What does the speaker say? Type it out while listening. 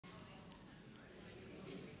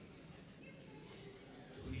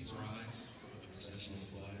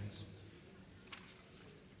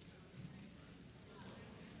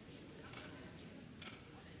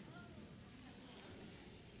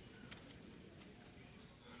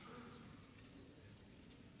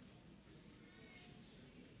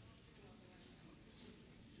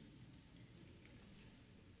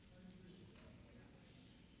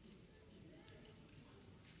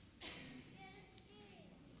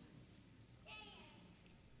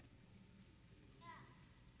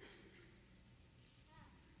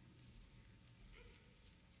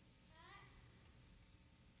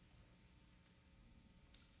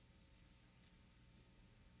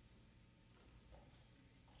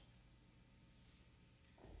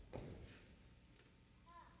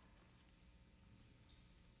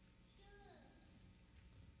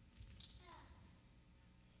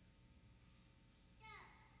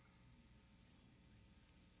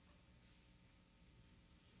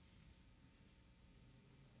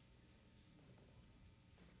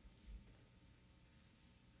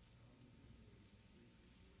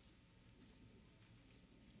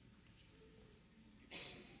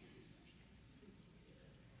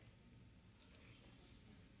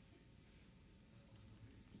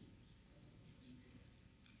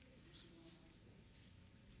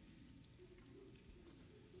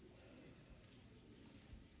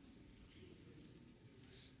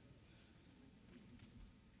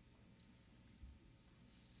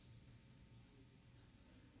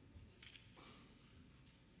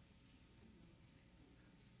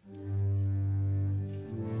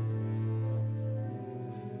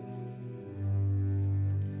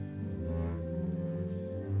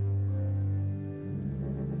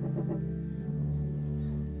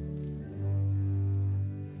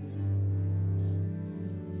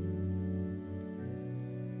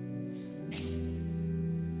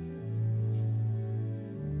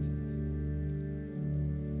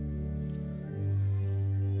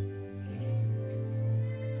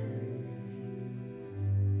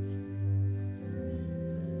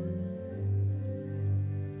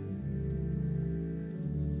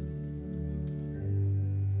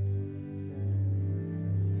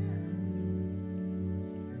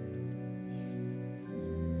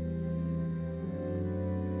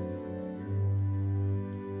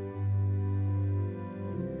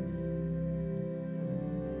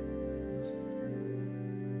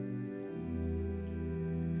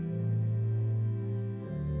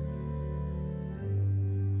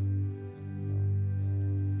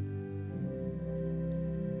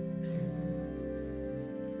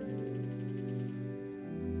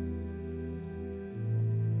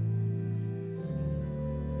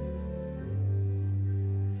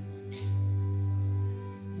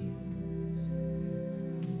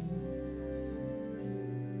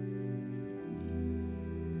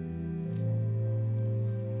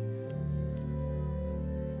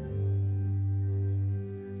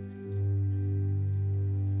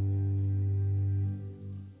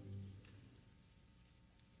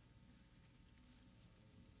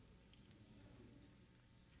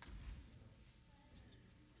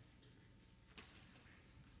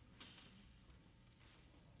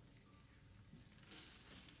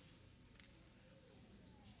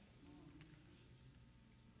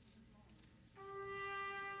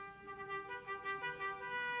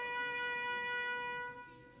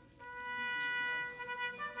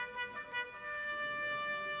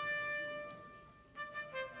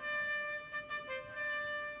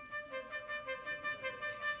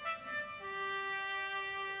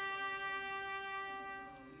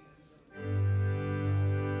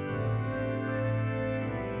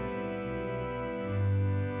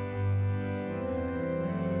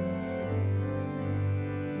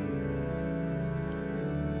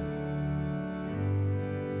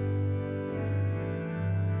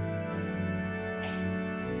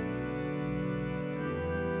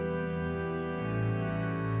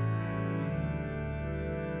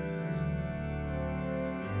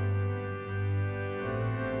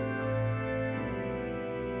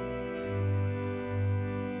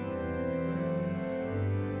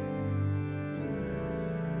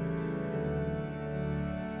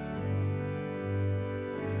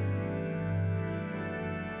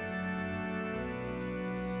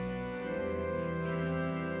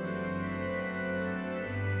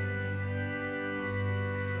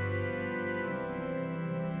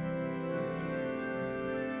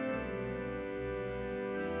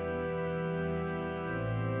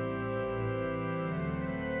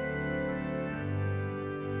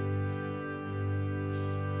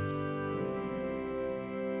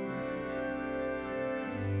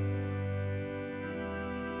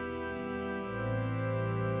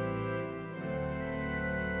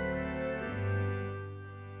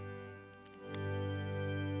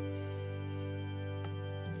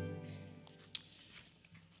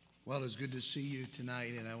Well, it's good to see you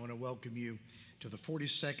tonight, and I want to welcome you to the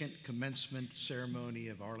 42nd commencement ceremony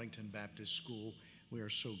of Arlington Baptist School. We are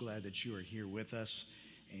so glad that you are here with us,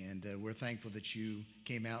 and we're thankful that you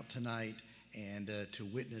came out tonight and to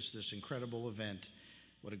witness this incredible event.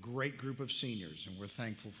 What a great group of seniors, and we're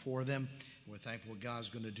thankful for them. We're thankful what God's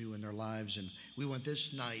going to do in their lives, and we want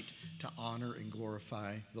this night to honor and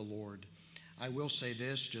glorify the Lord. I will say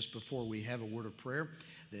this just before we have a word of prayer,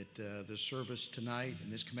 that the service tonight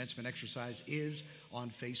and this commencement exercise is on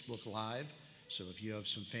Facebook Live. So if you have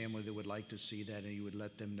some family that would like to see that and you would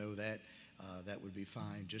let them know that, that would be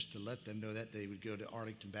fine. Just to let them know that they would go to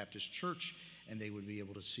Arlington Baptist Church and they would be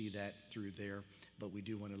able to see that through there. But we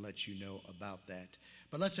do want to let you know about that.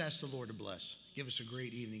 But let's ask the Lord to bless. Give us a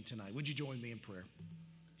great evening tonight. Would you join me in prayer?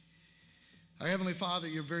 Our Heavenly Father,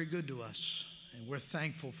 you're very good to us. And we're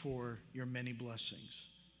thankful for your many blessings.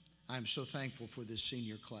 I'm so thankful for this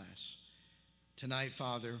senior class. Tonight,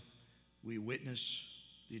 Father, we witness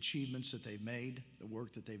the achievements that they've made, the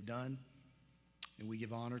work that they've done, and we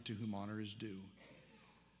give honor to whom honor is due.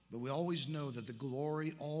 But we always know that the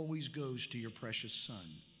glory always goes to your precious Son,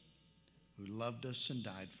 who loved us and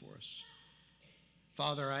died for us.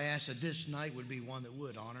 Father, I ask that this night would be one that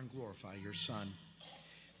would honor and glorify your Son.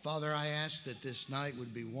 Father, I ask that this night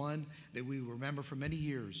would be one that we remember for many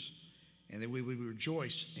years and that we would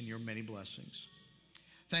rejoice in your many blessings.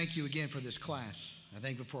 Thank you again for this class. I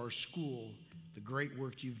thank you for our school, the great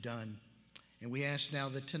work you've done. And we ask now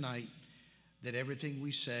that tonight that everything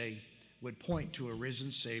we say would point to a risen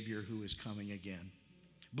Savior who is coming again.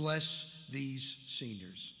 Bless these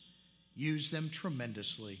seniors. Use them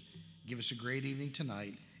tremendously. Give us a great evening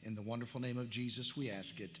tonight. In the wonderful name of Jesus, we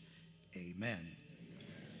ask it. Amen.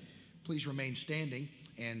 Please remain standing,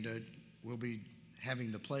 and we'll be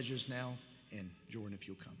having the pledges now. And Jordan, if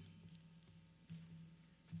you'll come.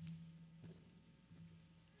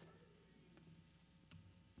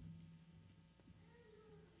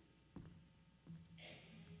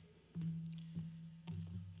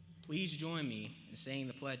 Please join me in saying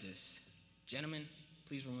the pledges. Gentlemen,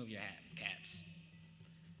 please remove your caps.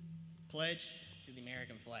 Pledge to the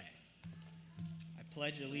American flag. I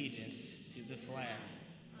pledge allegiance to the flag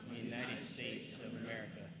of the United States of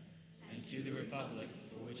America and to the republic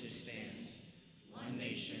for which it stands, one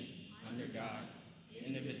nation, under God,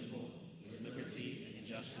 indivisible, with liberty and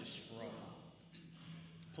justice for all.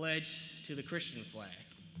 Pledge to the Christian flag.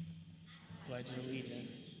 Pledge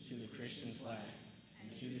allegiance to the Christian flag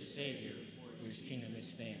and to the Savior for whose kingdom it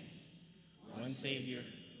stands, one Savior,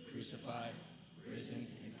 crucified, risen,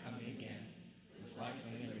 and coming again, with life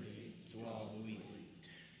and liberty to all who believe.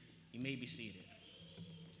 You may be seated.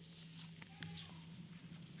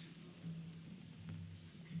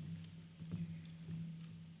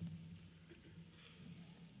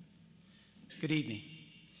 Good evening.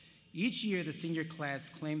 Each year, the senior class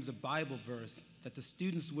claims a Bible verse that the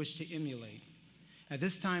students wish to emulate. At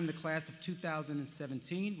this time, the class of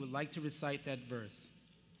 2017 would like to recite that verse.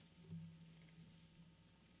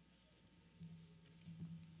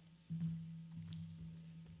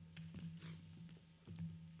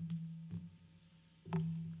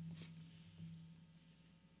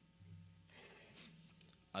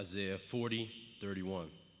 Isaiah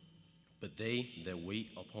 40:31. But they that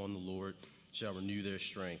wait upon the Lord shall renew their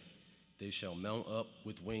strength. They shall mount up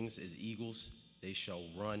with wings as eagles. They shall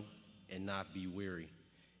run and not be weary,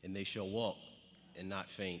 and they shall walk and not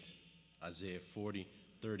faint. Isaiah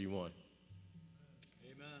 40:31.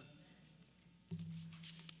 Amen.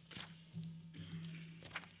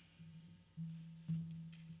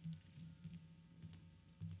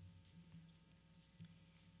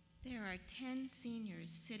 There are 10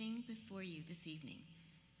 seniors sitting before you this evening.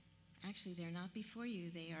 Actually, they're not before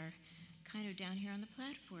you. They are kind of down here on the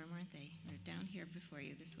platform, aren't they? They're down here before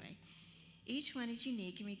you this way. Each one is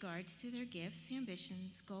unique in regards to their gifts,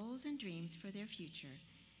 ambitions, goals, and dreams for their future.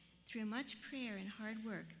 Through much prayer and hard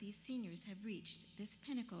work, these seniors have reached this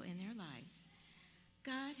pinnacle in their lives.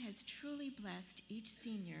 God has truly blessed each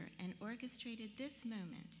senior and orchestrated this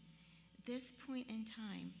moment, this point in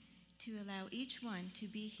time, to allow each one to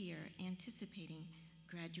be here anticipating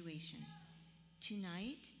graduation.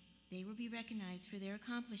 Tonight, they will be recognized for their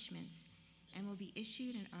accomplishments and will be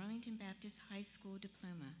issued an Arlington Baptist High School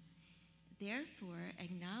diploma. Therefore,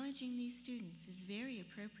 acknowledging these students is very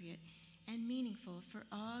appropriate and meaningful for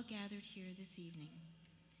all gathered here this evening.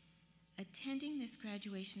 Attending this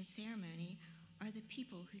graduation ceremony are the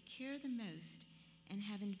people who care the most and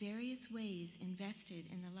have in various ways invested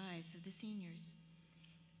in the lives of the seniors.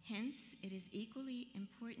 Hence, it is equally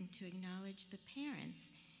important to acknowledge the parents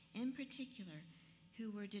in particular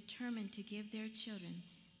who were determined to give their children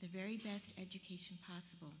the very best education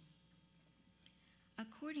possible.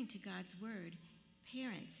 According to God's word,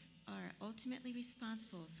 parents are ultimately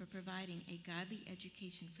responsible for providing a godly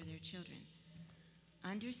education for their children.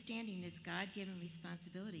 Understanding this God-given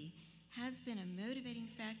responsibility has been a motivating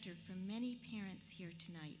factor for many parents here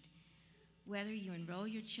tonight. Whether you enroll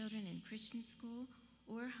your children in Christian school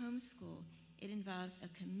or homeschool, it involves a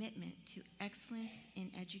commitment to excellence in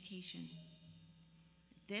education.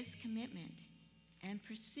 This commitment and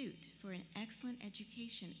pursuit for an excellent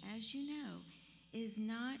education, as you know, is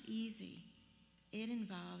not easy. It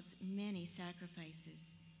involves many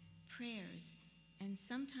sacrifices, prayers, and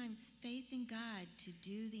sometimes faith in God to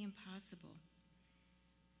do the impossible.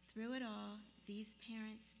 Through it all, these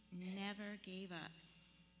parents never gave up.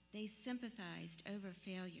 They sympathized over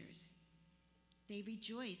failures. They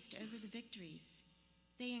rejoiced over the victories.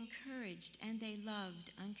 They encouraged and they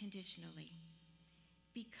loved unconditionally.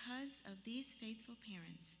 Because of these faithful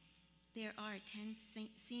parents, there are 10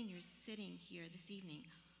 seniors sitting here this evening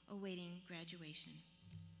awaiting graduation.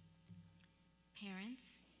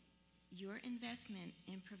 Parents, your investment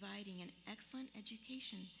in providing an excellent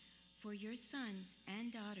education for your sons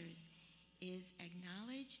and daughters is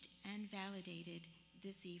acknowledged and validated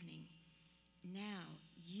this evening. Now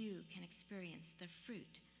you can experience the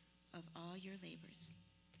fruit of all your labors.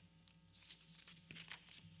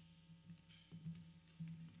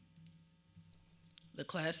 The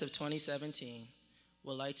class of 2017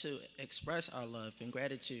 would like to express our love and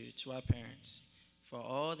gratitude to our parents for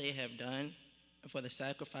all they have done and for the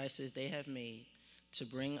sacrifices they have made to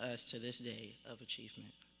bring us to this day of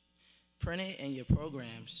achievement. Printed in your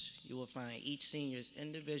programs, you will find each senior's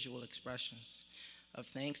individual expressions of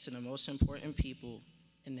thanks to the most important people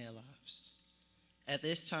in their lives. At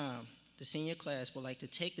this time, the senior class would like to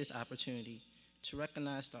take this opportunity to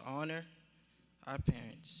recognize the honor our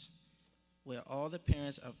parents. Will all the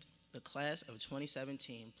parents of the class of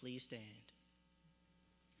 2017 please stand?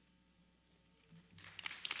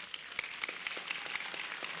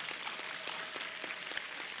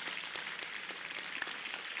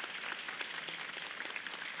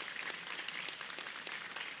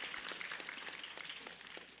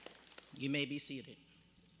 You may be seated.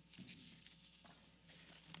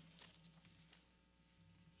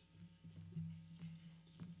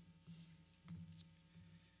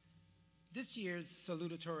 This year's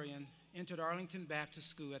salutatorian entered Arlington Baptist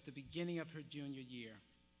School at the beginning of her junior year.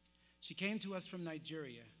 She came to us from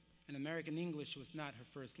Nigeria, and American English was not her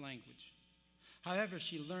first language. However,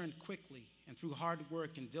 she learned quickly, and through hard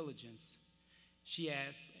work and diligence, she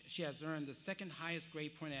has earned the second highest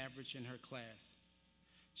grade point average in her class.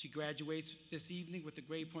 She graduates this evening with a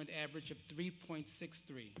grade point average of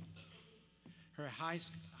 3.63. Her high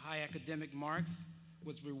academic marks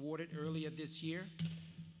was rewarded earlier this year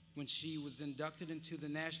when she was inducted into the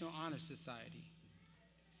National Honor Society.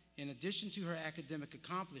 In addition to her academic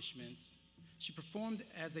accomplishments, she performed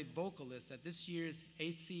as a vocalist at this year's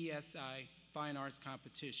ACSI Fine Arts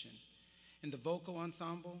Competition in the vocal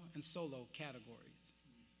ensemble and solo categories.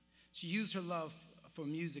 She used her love for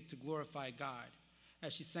music to glorify God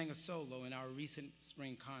as she sang a solo in our recent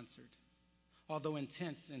spring concert. Although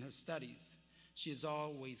intense in her studies, she is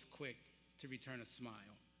always quick to return a smile.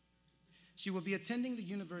 She will be attending the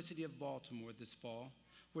University of Baltimore this fall,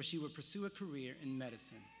 where she will pursue a career in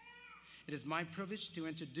medicine. It is my privilege to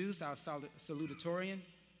introduce our salutatorian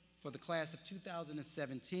for the class of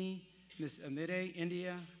 2017, Ms. Amide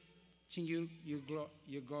India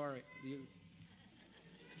Chinyugori.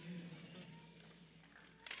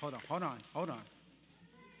 Hold on.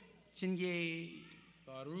 Chinye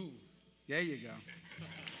Garu. There you go.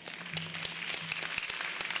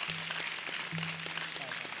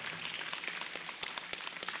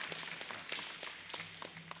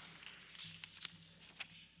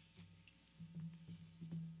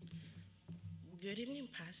 Good evening,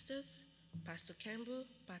 pastors, Pastor Campbell,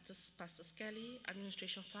 Pastor Skelly,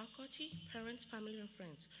 administration faculty, parents, family, and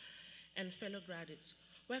friends, and fellow graduates.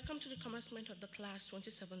 Welcome to the commencement of the class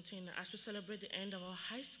 2017 as we celebrate the end of our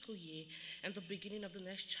high school year and the beginning of the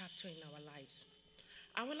next chapter in our lives.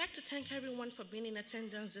 I would like to thank everyone for being in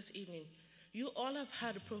attendance this evening. You all have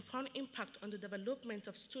had a profound impact on the development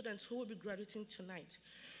of students who will be graduating tonight.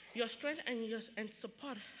 Your strength and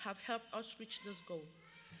support have helped us reach this goal.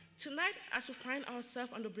 Tonight, as we find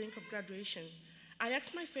ourselves on the brink of graduation, I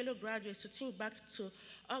ask my fellow graduates to think back to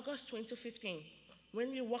August 2015,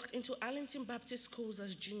 when we walked into Arlington Baptist Schools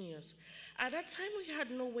as juniors. At that time, we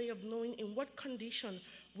had no way of knowing in what condition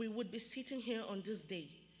we would be sitting here on this day.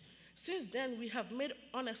 Since then, we have made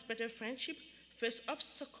unexpected friendship, faced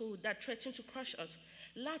obstacles that threatened to crush us,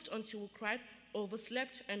 laughed until we cried,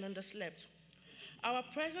 overslept, and underslept. Our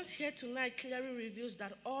presence here tonight clearly reveals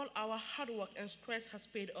that all our hard work and stress has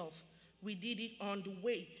paid off. We did it on the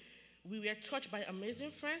way. We were touched by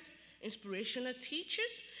amazing friends, inspirational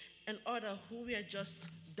teachers, and others who were just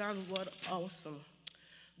downward awesome.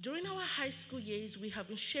 During our high school years, we have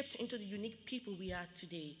been shaped into the unique people we are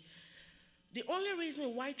today. The only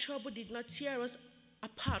reason why trouble did not tear us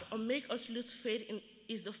apart or make us lose faith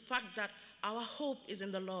is the fact that our hope is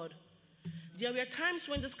in the Lord. There were times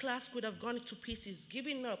when this class could have gone to pieces,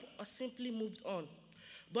 given up, or simply moved on.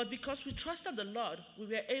 But because we trusted the Lord, we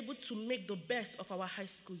were able to make the best of our high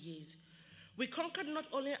school years. We conquered not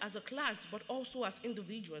only as a class, but also as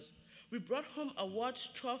individuals. We brought home awards,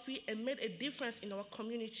 trophies, and made a difference in our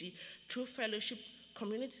community through fellowship,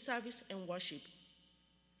 community service, and worship.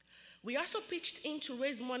 We also pitched in to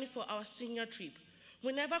raise money for our senior trip.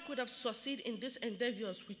 We never could have succeeded in these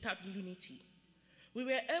endeavors without unity. We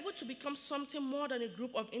were able to become something more than a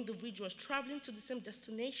group of individuals traveling to the same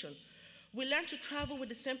destination. We learned to travel with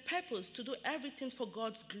the same purpose, to do everything for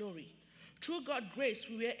God's glory. Through God's grace,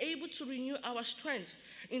 we were able to renew our strength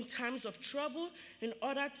in times of trouble in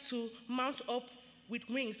order to mount up with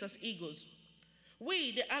wings as eagles.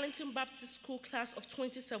 We, the Arlington Baptist School class of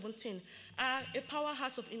 2017, are a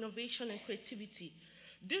powerhouse of innovation and creativity.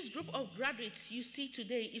 This group of graduates you see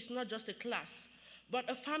today is not just a class, but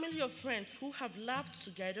a family of friends who have laughed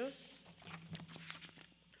together,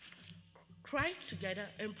 cried together,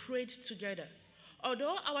 and prayed together.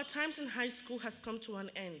 Although our times in high school has come to an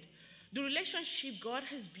end, the relationship God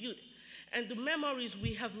has built and the memories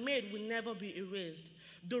we have made will never be erased.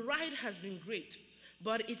 The ride has been great,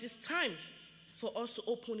 but it is time for us to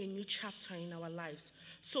open a new chapter in our lives.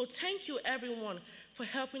 So thank you, everyone, for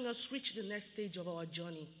helping us reach the next stage of our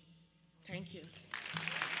journey. Thank you.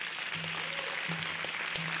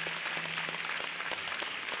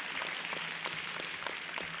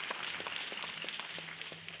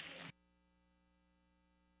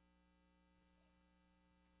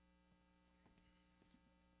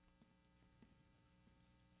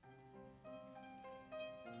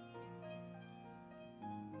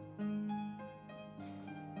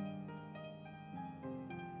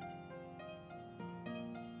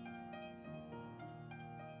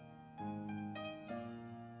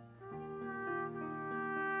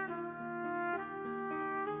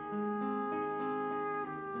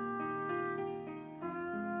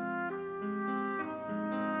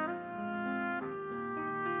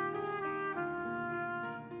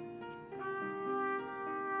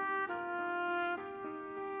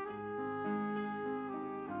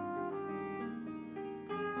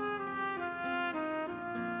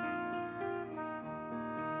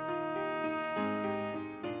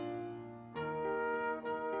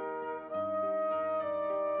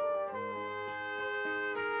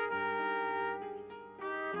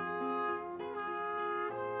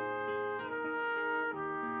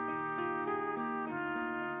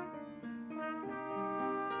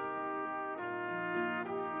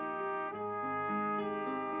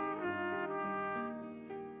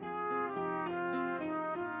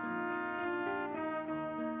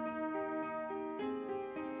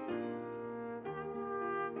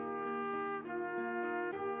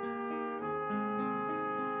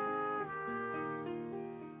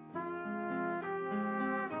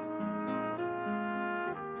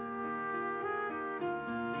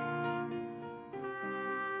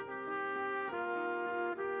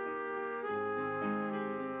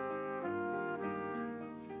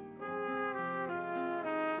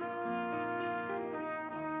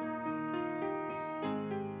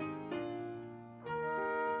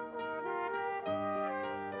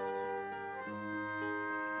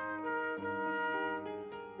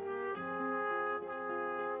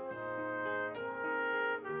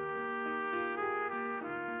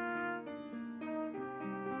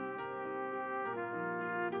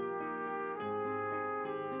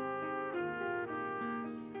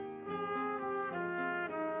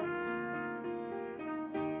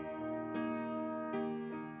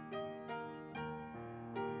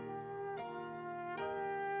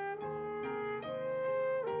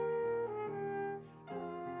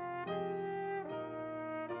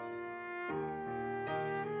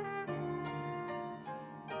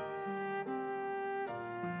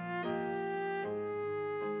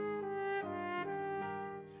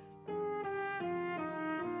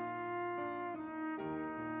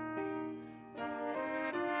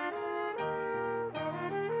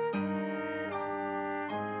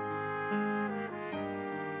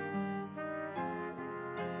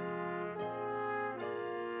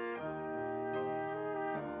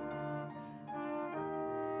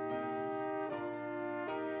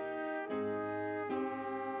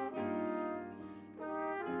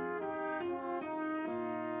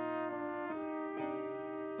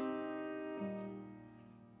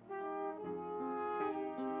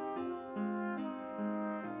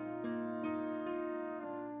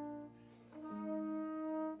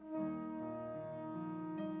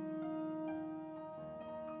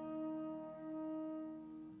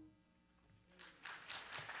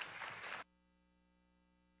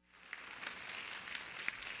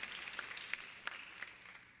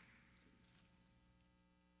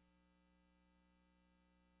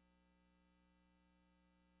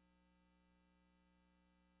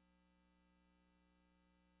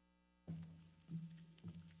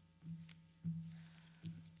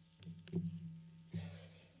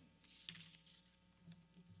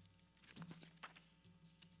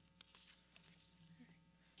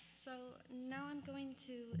 So now I'm going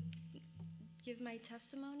to give my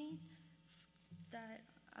testimony that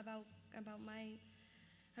about my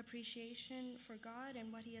appreciation for God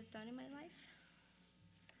and what He has done in my life.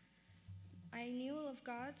 I knew of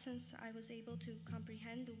God since I was able to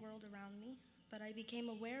comprehend the world around me, but I became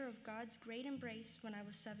aware of God's great embrace when I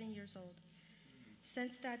was 7 years old.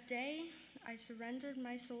 Since that day, I surrendered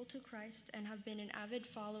my soul to Christ and have been an avid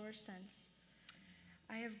follower since.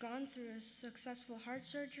 I have gone through a successful heart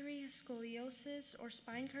surgery, scoliosis or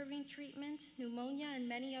spine curving treatment, pneumonia, and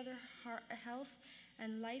many other health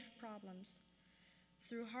and life problems.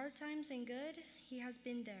 Through hard times and good, He has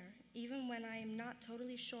been there, even when I am not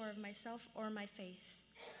totally sure of myself or my faith.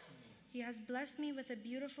 He has blessed me with a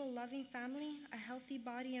beautiful, loving family, a healthy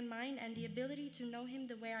body and mind, and the ability to know Him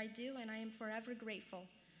the way I do, and I am forever grateful.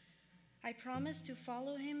 I promise to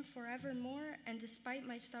follow Him forevermore, and despite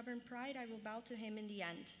my stubborn pride, I will bow to Him in the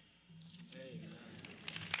end. Amen.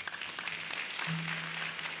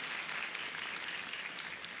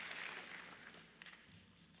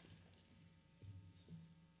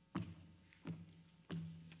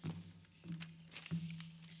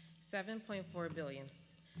 $7.4 billion.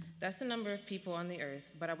 That's the number of people on the earth,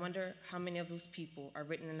 but I wonder how many of those people are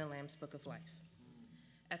written in the Lamb's Book of Life.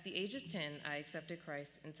 At the age of 10, I accepted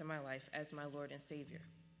Christ into my life as my Lord and Savior.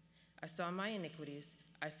 I saw my iniquities,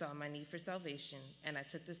 I saw my need for salvation, and I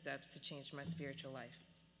took the steps to change my spiritual life.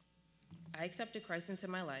 I accepted Christ into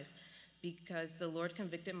my life because the Lord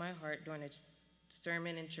convicted my heart during a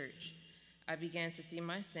sermon in church. I began to see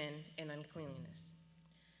my sin and uncleanliness.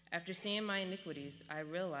 After seeing my iniquities, I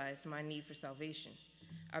realized my need for salvation.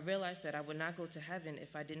 I realized that I would not go to heaven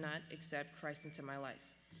if I did not accept Christ into my life,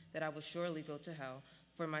 that I would surely go to hell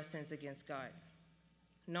for my sins against God.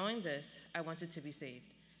 Knowing this, I wanted to be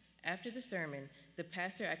saved. After the sermon, the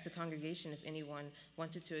pastor asked the congregation if anyone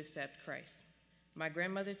wanted to accept Christ. My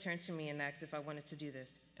grandmother turned to me and asked if I wanted to do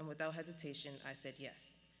this, and without hesitation, I said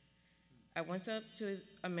yes. I went up to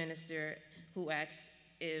the minister who asked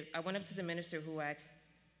if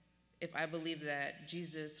I believed that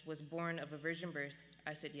Jesus was born of a virgin birth.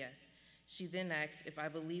 I said yes. She then asked if I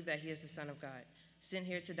believed that He is the Son of God, sent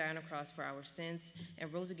here to die on a cross for our sins,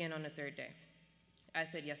 and rose again on the third day. I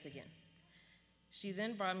said yes again. She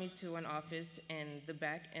then brought me to an office in the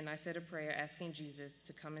back, and I said a prayer asking Jesus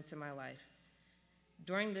to come into my life.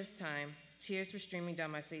 During this time, tears were streaming down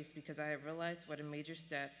my face because I had realized what a major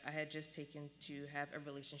step I had just taken to have a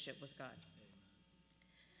relationship with God.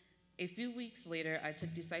 A few weeks later, I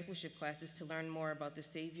took discipleship classes to learn more about the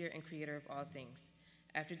Savior and Creator of all things.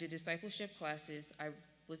 After the discipleship classes, I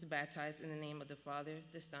was baptized in the name of the Father,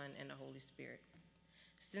 the Son, and the Holy Spirit.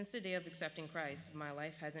 Since the day of accepting Christ, my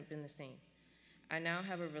life hasn't been the same. I now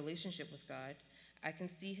have a relationship with God. I can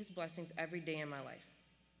see His blessings every day in my life.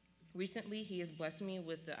 Recently, He has blessed me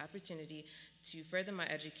with the opportunity to further my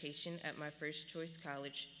education at my first choice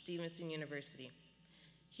college, Stevenson University.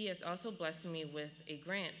 He has also blessed me with a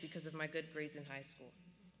grant because of my good grades in high school.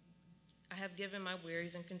 I have given my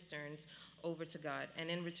worries and concerns over to God, and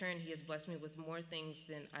in return, He has blessed me with more things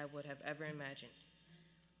than I would have ever imagined.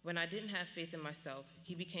 When I didn't have faith in myself,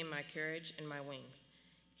 He became my courage and my wings.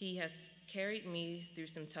 He has carried me through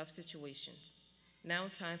some tough situations. Now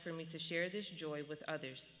it's time for me to share this joy with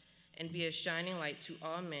others and be a shining light to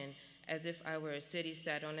all men as if I were a city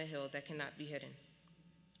set on a hill that cannot be hidden.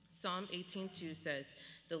 Psalm 18:2 says,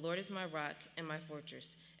 "The Lord is my rock and my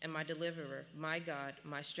fortress, and my deliverer, my God,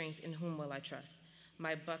 my strength, in whom will I trust,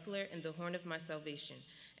 my buckler and the horn of my salvation,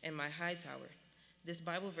 and my high tower." This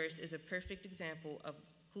Bible verse is a perfect example of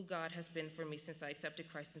who God has been for me since I accepted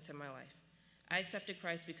Christ into my life. I accepted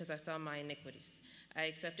Christ because I saw my iniquities. I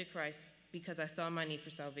accepted Christ because I saw my need for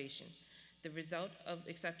salvation. The result of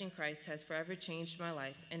accepting Christ has forever changed my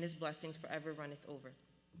life, and His blessings forever runneth over.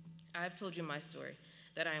 I have told you my story,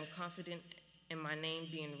 that I am confident in my name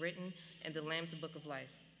being written in the Lamb's Book of Life.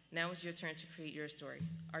 Now it's your turn to create your story.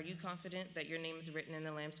 Are you confident that your name is written in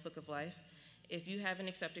the Lamb's Book of Life? If you haven't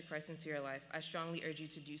accepted Christ into your life, I strongly urge you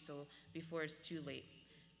to do so before it's too late.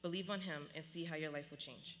 Believe on Him and see how your life will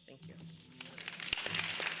change. Thank you.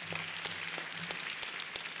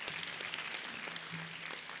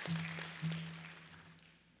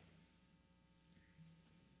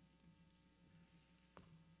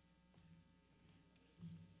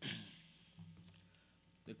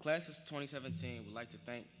 The class of 2017 would like to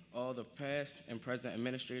thank all the past and present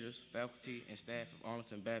administrators, faculty, and staff of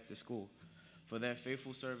Arlington Baptist School for their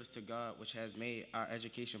faithful service to God, which has made our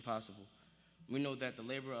education possible. We know that the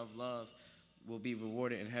labor of love will be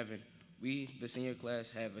rewarded in heaven. We, the senior class,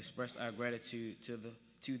 have expressed our gratitude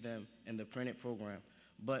to them in the printed program,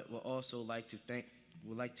 but would also like to thank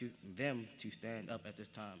would like them to stand up at this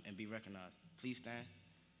time and be recognized. Please stand.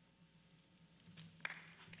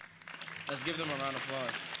 Let's give them a round of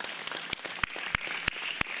applause.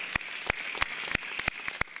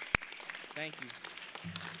 Thank you.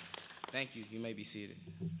 Thank you. You may be seated.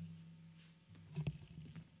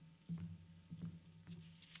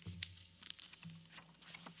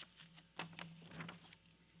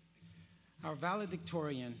 Our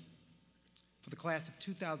valedictorian for the class of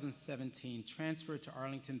 2017 transferred to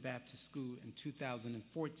Arlington Baptist School in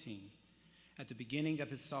 2014 at the beginning of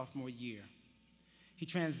his sophomore year. He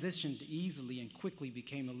transitioned easily and quickly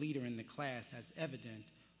became a leader in the class, as evident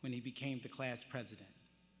when he became the class president.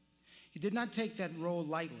 He did not take that role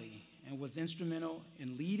lightly and was instrumental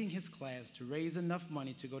in leading his class to raise enough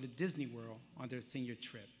money to go to Disney World on their senior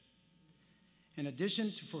trip. In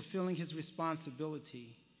addition to fulfilling his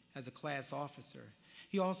responsibility as a class officer,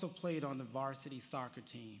 he also played on the varsity soccer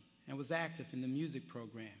team and was active in the music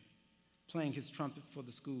program, playing his trumpet for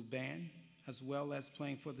the school band, as well as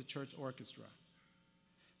playing for the church orchestra.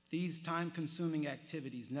 These time-consuming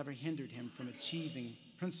activities never hindered him from achieving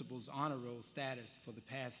principal's honor roll status for the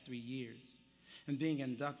past 3 years and being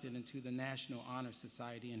inducted into the National Honor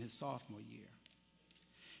Society in his sophomore year.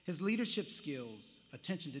 His leadership skills,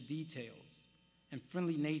 attention to details, and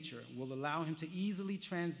friendly nature will allow him to easily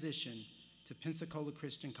transition to Pensacola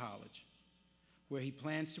Christian College, where he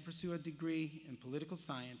plans to pursue a degree in political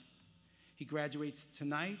science. He graduates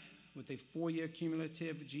tonight with a 4-year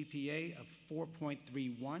cumulative GPA of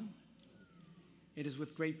 4.31. It is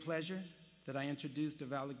with great pleasure that I introduce the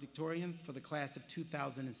valedictorian for the class of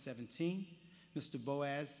 2017, Mr.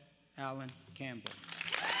 Boaz Allen Campbell.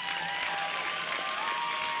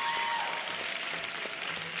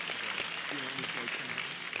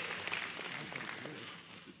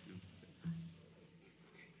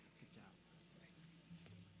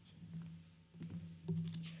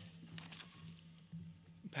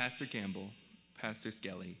 Pastor Campbell, Pastor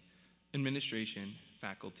Skelly, administration,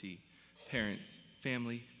 faculty, parents,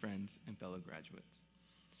 family, friends, and fellow graduates.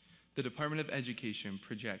 The Department of Education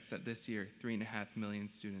projects that this year, 3.5 million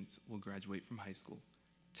students will graduate from high school.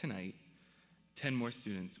 Tonight, 10 more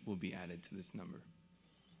students will be added to this number.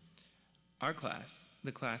 Our class,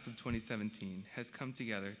 the class of 2017, has come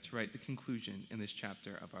together to write the conclusion in this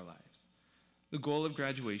chapter of our lives. The goal of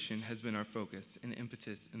graduation has been our focus and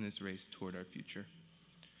impetus in this race toward our future.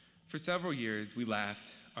 For several years, we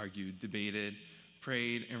laughed, argued, debated,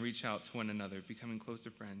 prayed, and reached out to one another, becoming closer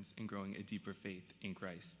friends and growing a deeper faith in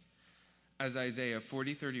Christ. As Isaiah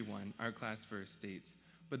 40:31, our class verse states,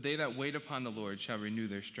 "But they that wait upon the Lord shall renew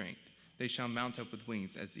their strength. They shall mount up with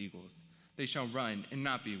wings as eagles. They shall run and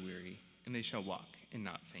not be weary, and they shall walk and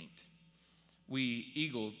not faint." We,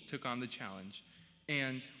 Eagles, took on the challenge,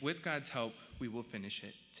 and with God's help, we will finish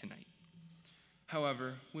it tonight.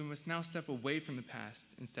 However, we must now step away from the past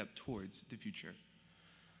and step towards the future.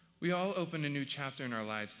 We all open a new chapter in our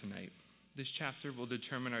lives tonight. This chapter will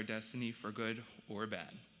determine our destiny for good or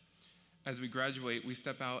bad. As we graduate, we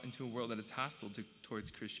step out into a world that is hostile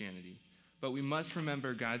towards Christianity. But we must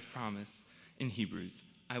remember God's promise in Hebrews,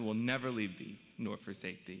 "I will never leave thee nor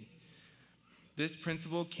forsake thee." This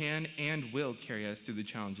principle can and will carry us through the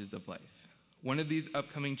challenges of life. One of these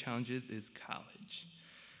upcoming challenges is college.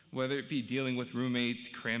 Whether it be dealing with roommates,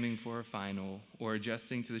 cramming for a final, or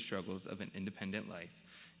adjusting to the struggles of an independent life,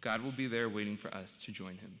 God will be there waiting for us to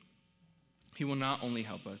join him. He will not only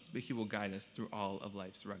help us, but he will guide us through all of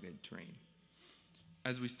life's rugged terrain.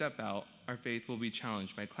 As we step out, our faith will be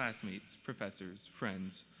challenged by classmates, professors,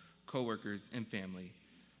 friends, co-workers, and family.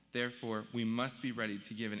 Therefore, we must be ready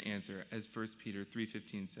to give an answer, as 1 Peter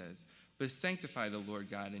 3:15 says, "But sanctify the Lord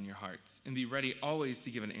God in your hearts, and be ready always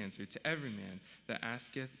to give an answer to every man that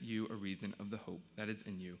asketh you a reason of the hope that is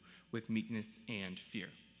in you, with meekness and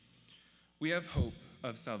fear." We have hope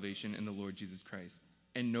of salvation in the Lord Jesus Christ,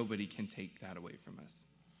 and nobody can take that away from us.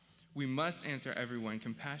 We must answer everyone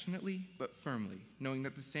compassionately but firmly, knowing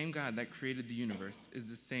that the same God that created the universe is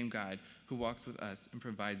the same God who walks with us and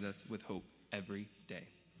provides us with hope every day.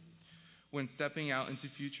 When stepping out into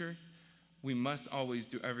future, we must always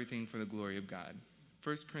do everything for the glory of God.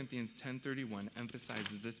 1 Corinthians 10:31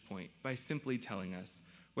 emphasizes this point by simply telling us,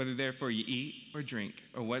 "Whether therefore you eat or drink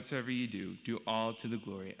or whatsoever you do all to the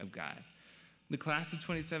glory of God." The class of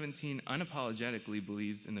 2017 unapologetically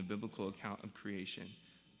believes in the biblical account of creation.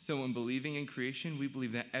 So when believing in creation, we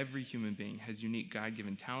believe that every human being has unique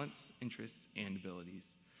God-given talents, interests, and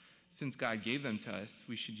abilities. Since God gave them to us,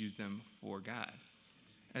 we should use them for God.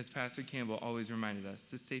 As Pastor Campbell always reminded us,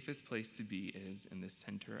 the safest place to be is in the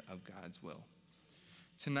center of God's will.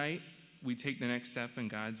 Tonight, we take the next step in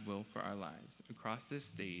God's will for our lives, across this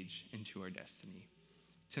stage into our destiny.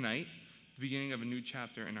 Tonight, the beginning of a new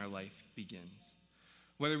chapter in our life begins.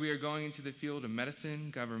 Whether we are going into the field of medicine,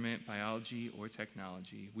 government, biology, or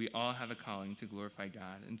technology, we all have a calling to glorify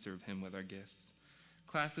God and serve Him with our gifts.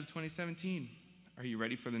 Class of 2017, are you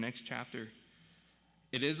ready for the next chapter?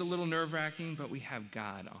 It is a little nerve-wracking, but we have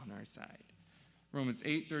God on our side. Romans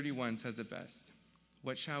 8:31 says it best.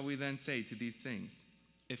 What shall we then say to these things?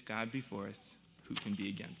 If God be for us, who can be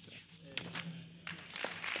against us?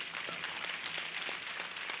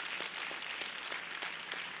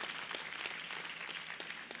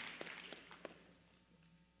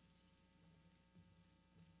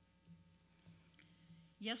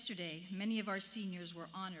 Yesterday, many of our seniors were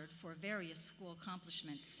honored for various school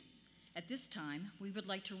accomplishments. At this time, we would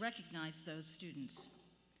like to recognize those students.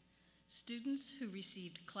 Students who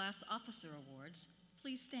received Class Officer Awards,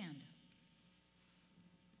 please stand.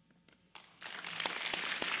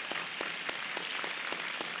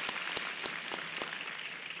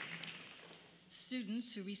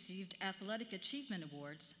 Students who received Athletic Achievement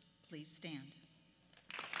Awards, please stand.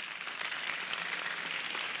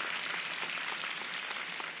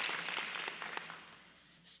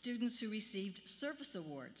 Students who received Service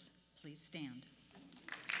Awards, please stand.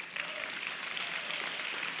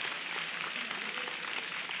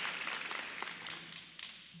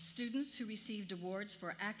 Students who received awards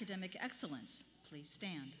for academic excellence, please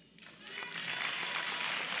stand.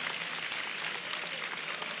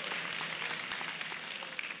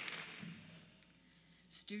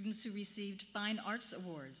 Students who received Fine Arts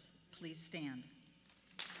Awards, please stand.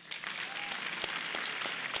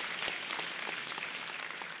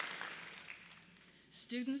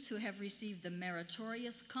 Students who have received the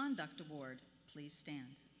Meritorious Conduct Award, please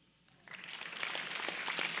stand.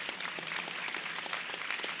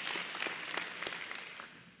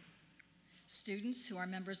 Students who are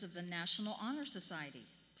members of the National Honor Society,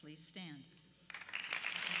 please stand.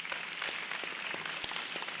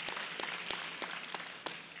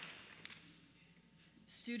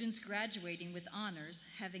 Students graduating with honors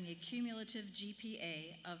having a cumulative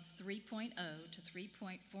GPA of 3.0 to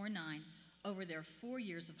 3.49 over their 4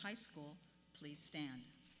 years of high school, please stand.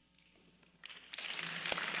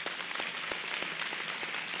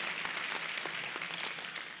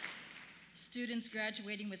 Students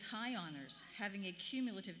graduating with high honors having a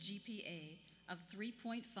cumulative GPA of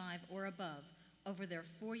 3.5 or above over their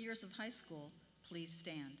 4 years of high school, please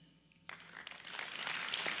stand.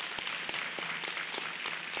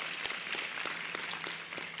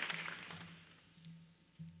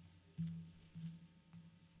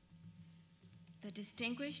 The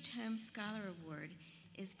Distinguished Home Scholar Award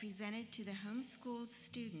is presented to the homeschooled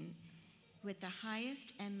student with the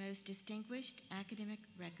highest and most distinguished academic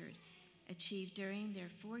record achieved during their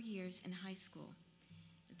 4 years in high school.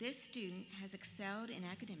 This student has excelled in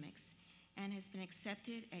academics and has been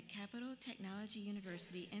accepted at Capital Technology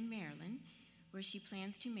University in Maryland, where she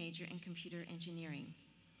plans to major in computer engineering.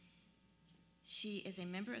 She is a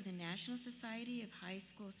member of the National Society of High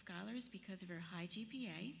School Scholars because of her high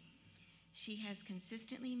GPA. She has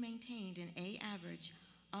consistently maintained an A average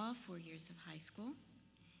all 4 years of high school.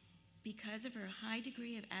 Because of her high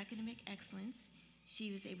degree of academic excellence,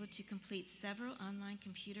 she was able to complete several online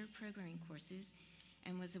computer programming courses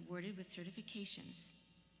and was awarded with certifications.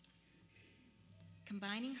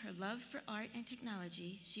 Combining her love for art and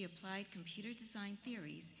technology, she applied computer design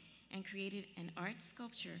theories and created an art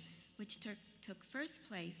sculpture which took first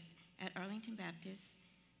place at Arlington Baptist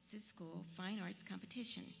School Fine Arts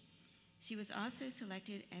Competition. She was also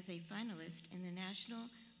selected as a finalist in the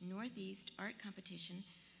National Northeast Art Competition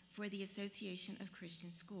for the Association of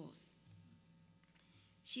Christian Schools.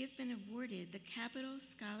 She has been awarded the Capital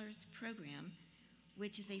Scholars Program,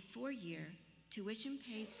 which is a 4-year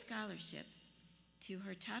tuition-paid scholarship to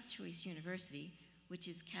her top choice university, which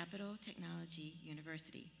is Capital Technology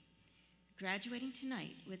University. Graduating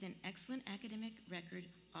tonight with an excellent academic record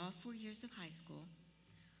all 4 years of high school,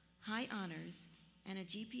 high honors, and a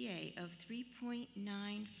GPA of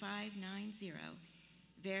 3.9590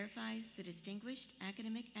 verifies the distinguished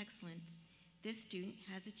academic excellence this student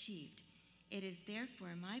has achieved. It is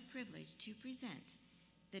therefore my privilege to present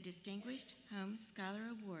the Distinguished Home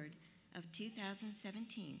Scholar Award of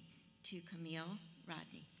 2017 to Camille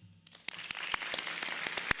Rodney.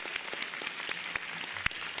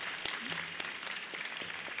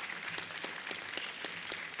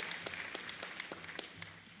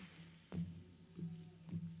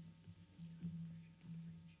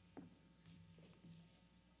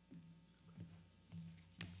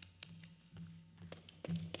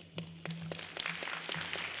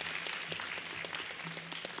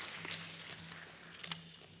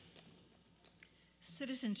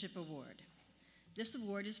 Citizenship Award. This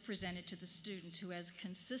award is presented to the student who has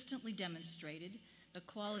consistently demonstrated the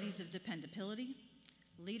qualities of dependability,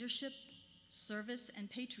 leadership, service, and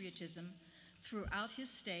patriotism throughout his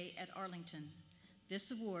stay at Arlington.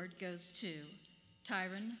 This award goes to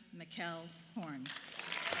Tyron McKell Horn.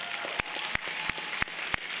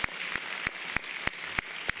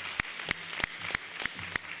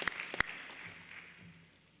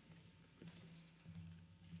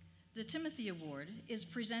 The Timothy Award is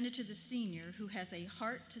presented to the senior who has a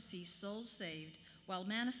heart to see souls saved while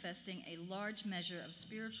manifesting a large measure of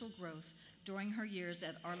spiritual growth during her years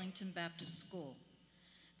at Arlington Baptist School.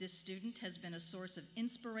 This student has been a source of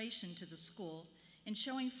inspiration to the school in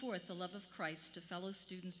showing forth the love of Christ to fellow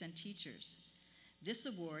students and teachers. This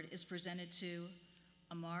award is presented to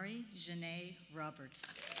Amari Janae Roberts.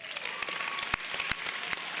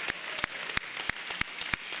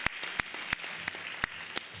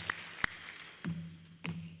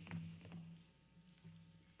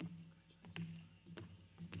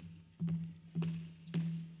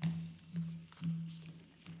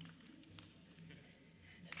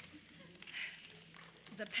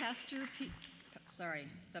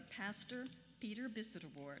 The Pastor Peter Bissett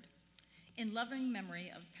Award. In loving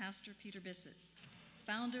memory of Pastor Peter Bissett,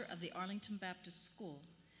 founder of the Arlington Baptist School,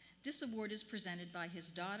 this award is presented by his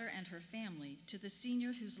daughter and her family to the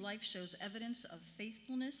senior whose life shows evidence of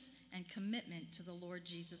faithfulness and commitment to the Lord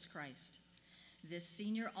Jesus Christ. This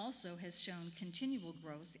senior also has shown continual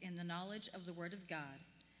growth in the knowledge of the Word of God,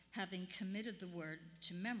 having committed the Word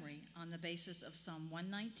to memory on the basis of Psalm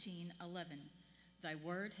 119:11. Thy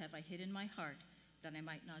word have I hid in my heart, that I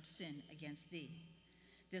might not sin against thee.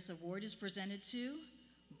 This award is presented to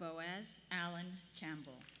Boaz Allen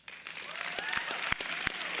Campbell.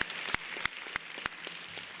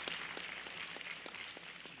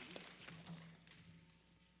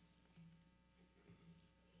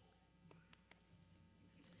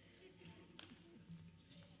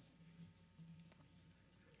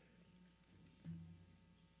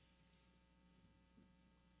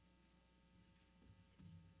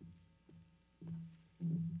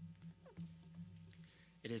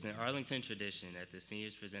 It is an Arlington tradition that the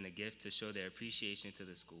seniors present a gift to show their appreciation to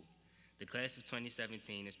the school. The class of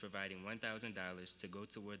 2017 is providing $1,000 to go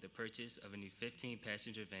toward the purchase of a new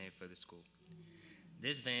 15-passenger van for the school.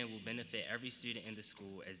 This van will benefit every student in the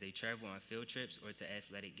school as they travel on field trips or to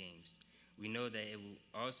athletic games. We know that it will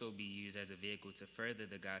also be used as a vehicle to further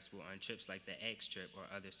the gospel on trips like the Acts trip or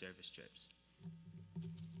other service trips.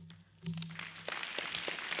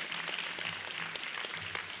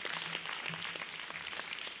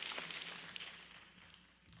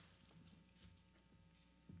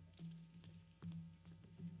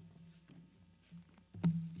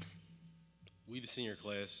 We, the senior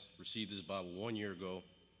class, received this Bible 1 year ago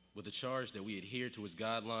with the charge that we adhere to its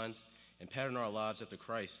guidelines and pattern our lives after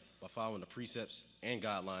Christ by following the precepts and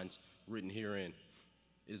guidelines written herein.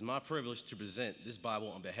 It is my privilege to present this Bible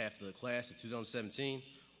on behalf of the class of 2017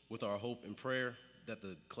 with our hope and prayer that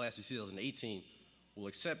the class of 2018 will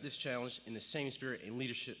accept this challenge in the same spirit and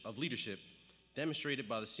leadership demonstrated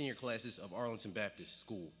by the senior classes of Arlington Baptist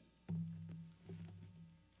School.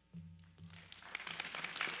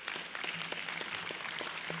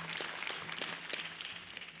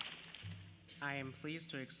 I am pleased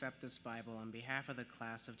to accept this Bible on behalf of the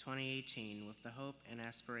class of 2018 with the hope and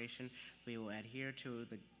aspiration we will adhere to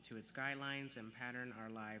its guidelines and pattern our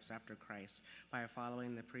lives after Christ by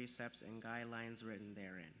following the precepts and guidelines written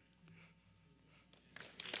therein.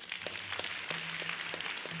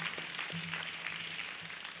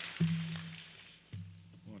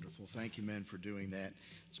 Wonderful. Thank you, men, for doing that.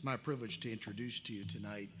 It's my privilege to introduce to you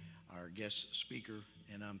tonight our guest speaker,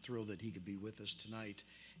 and I'm thrilled that he could be with us tonight,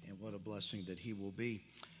 and what a blessing that he will be.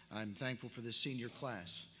 I'm thankful for this senior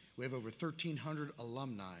class. We have over 1,300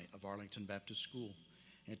 alumni of Arlington Baptist School,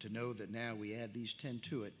 and to know that now we add these 10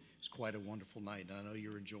 to it is quite a wonderful night, and I know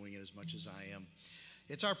you're enjoying it as much as I am.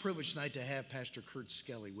 It's our privilege tonight to have Pastor Kurt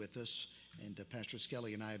Skelly with us, and Pastor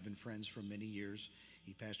Skelly and I have been friends for many years.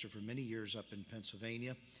 He pastored for many years up in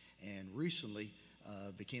Pennsylvania, and recently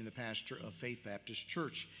became the pastor of Faith Baptist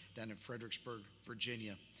Church down in Fredericksburg,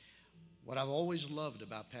 Virginia. What I've always loved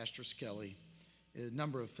about Pastor Skelly is a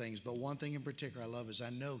number of things, but one thing in particular I love is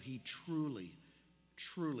I know he truly,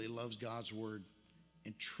 truly loves God's Word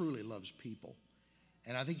and truly loves people.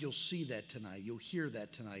 And I think you'll see that tonight. You'll hear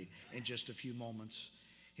that tonight in just a few moments.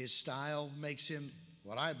 His style makes him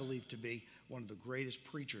what I believe to be one of the greatest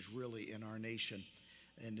preachers really in our nation.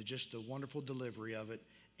 And just the wonderful delivery of it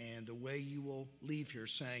and the way you will leave here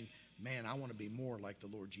saying, man, I want to be more like the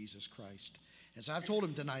Lord Jesus Christ. And so I've told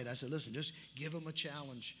him tonight, I said, listen, just give him a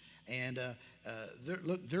challenge. And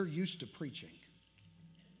look, they're used to preaching.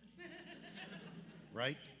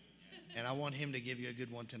 right? And I want him to give you a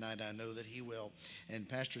good one tonight. I know that he will. And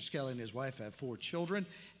Pastor Skelly and his wife have 4 children,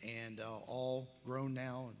 and all grown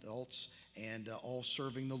now, adults, and all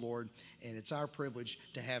serving the Lord. And it's our privilege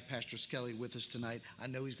to have Pastor Skelly with us tonight. I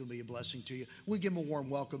know he's going to be a blessing to you. We give him a warm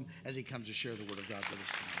welcome as he comes to share the Word of God with us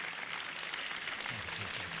tonight.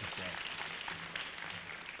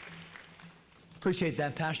 Appreciate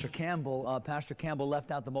that, Pastor Campbell. Pastor Campbell left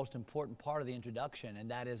out the most important part of the introduction, and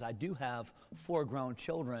that is I do have 4 grown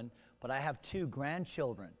children, but I have 2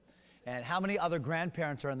 grandchildren. And how many other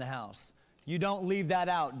grandparents are in the house? You don't leave that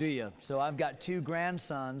out, do you? So I've got 2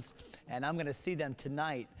 grandsons, and I'm going to see them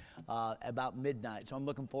tonight about midnight. So I'm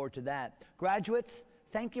looking forward to that. Graduates,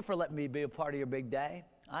 thank you for letting me be a part of your big day.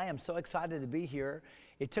 I am so excited to be here.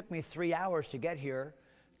 It took me 3 hours to get here,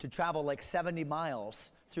 to travel like 70 miles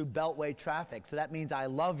through Beltway traffic. So that means I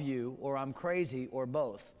love you, or I'm crazy, or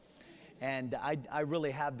both. And I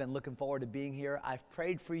really have been looking forward to being here. I've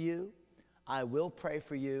prayed for you. I will pray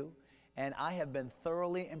for you. And I have been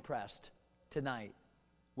thoroughly impressed tonight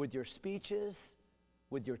with your speeches,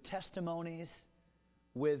 with your testimonies,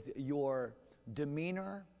 with your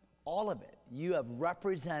demeanor, all of it. You have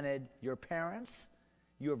represented your parents,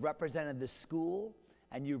 you have represented the school,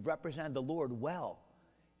 and you've represented the Lord well.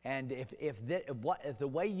 And if the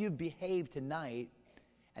way you've behaved tonight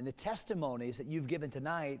and the testimonies that you've given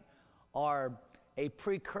tonight are a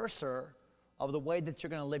precursor of the way that you're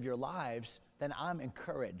going to live your lives, then I'm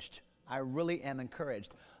encouraged. I really am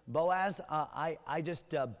encouraged. Boaz,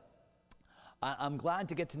 I'm glad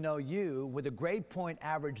to get to know you. With a grade point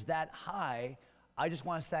average that high, I just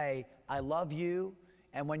want to say I love you,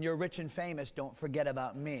 and when you're rich and famous, don't forget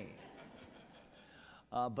about me.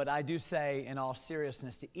 But I do say, in all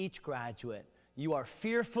seriousness, to each graduate, you are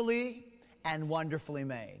fearfully and wonderfully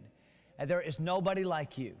made. And there is nobody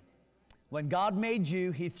like you. When God made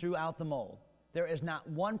you, he threw out the mold. There is not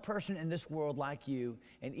one person in this world like you,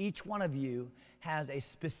 and each one of you has a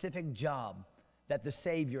specific job that the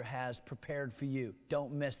Savior has prepared for you.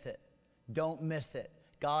 Don't miss it. Don't miss it.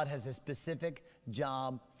 God has a specific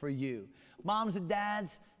job for you. Moms and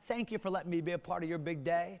dads, thank you for letting me be a part of your big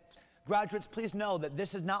day. Graduates, please know that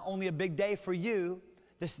this is not only a big day for you,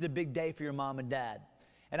 this is a big day for your mom and dad.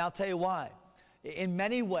 And I'll tell you why. In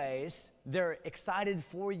many ways, they're excited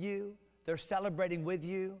for you, they're celebrating with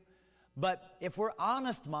you. But if we're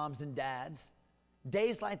honest, moms and dads,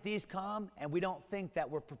 days like these come and we don't think that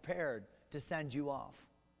we're prepared to send you off.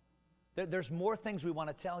 There's more things we want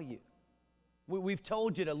to tell you. We've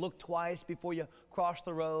told you to look twice before you cross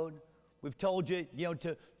the road. We've told you,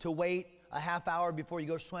 to wait a half hour before you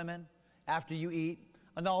go swimming, after you eat,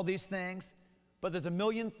 and all these things. But there's a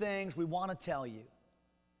million things we want to tell you.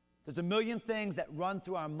 There's a million things that run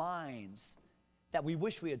through our minds that we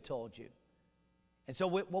wish we had told you. And so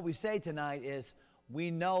what we say tonight is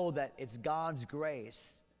we know that it's God's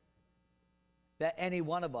grace that any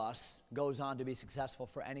one of us goes on to be successful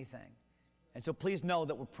for anything. And so please know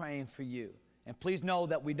that we're praying for you. And please know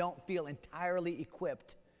that we don't feel entirely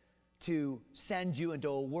equipped to send you into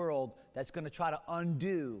a world that's going to try to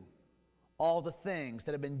undo all the things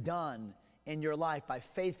that have been done in your life by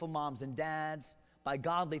faithful moms and dads, by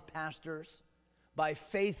godly pastors, by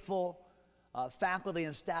faithful faculty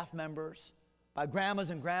and staff members, by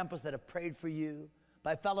grandmas and grandpas that have prayed for you,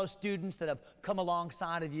 by fellow students that have come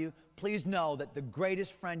alongside of you. Please know that the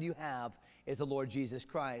greatest friend you have is the Lord Jesus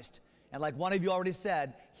Christ. And like one of you already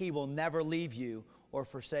said, he will never leave you or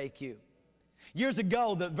forsake you. Years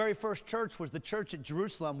ago, the very first church was the church at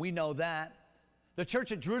Jerusalem. We know that. The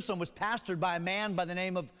church at Jerusalem was pastored by a man by the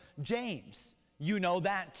name of James. You know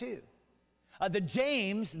that too. The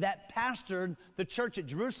James that pastored the church at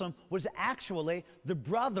Jerusalem was actually the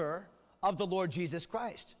brother of the Lord Jesus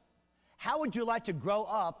Christ. How would you like to grow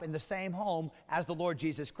up in the same home as the Lord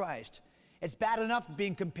Jesus Christ? It's bad enough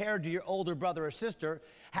being compared to your older brother or sister.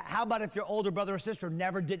 How about if your older brother or sister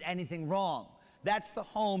never did anything wrong? That's the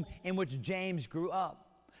home in which James grew up.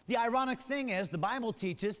 The ironic thing is, the Bible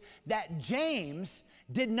teaches that James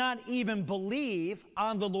did not even believe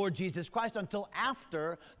on the Lord Jesus Christ until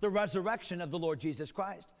after the resurrection of the Lord Jesus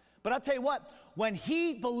Christ. But I'll tell you what, when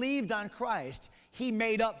he believed on Christ, he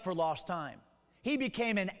made up for lost time. He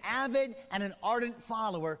became an avid and an ardent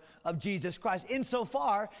follower of Jesus Christ,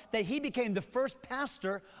 insofar that he became the first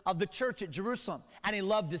pastor of the church at Jerusalem, and he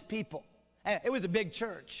loved his people. It was a big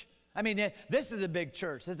church. I mean, this is a big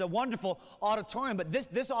church. It's a wonderful auditorium, but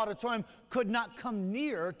this auditorium could not come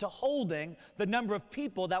near to holding the number of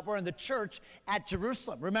people that were in the church at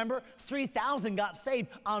Jerusalem. Remember, 3,000 got saved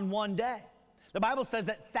on one day. The Bible says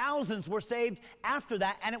that thousands were saved after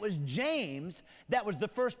that, and it was James that was the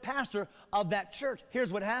first pastor of that church. Here's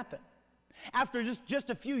what happened. After just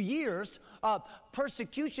a few years,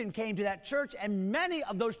 persecution came to that church, and many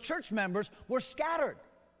of those church members were scattered.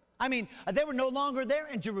 I mean, they were no longer there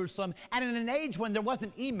in Jerusalem, and in an age when there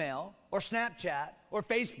wasn't email or Snapchat or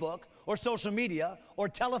Facebook or social media or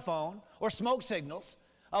telephone or smoke signals,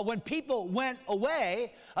 when people went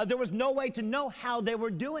away, there was no way to know how they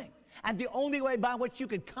were doing. And the only way by which you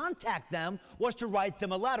could contact them was to write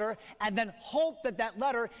them a letter and then hope that that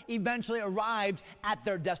letter eventually arrived at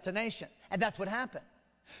their destination. And that's what happened.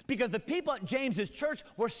 Because the people at James's church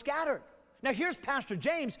were scattered. Now here's Pastor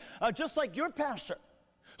James, just like your pastor,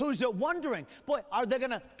 who's wondering, boy, are they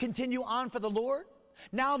going to continue on for the Lord?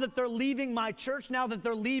 Now that they're leaving my church, now that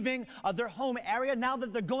they're leaving their home area, now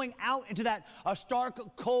that they're going out into that stark,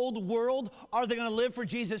 cold world, are they going to live for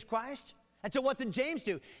Jesus Christ? And so what did James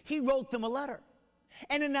do? He wrote them a letter.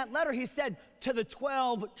 And in that letter, he said, to the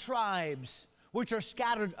 12 tribes which are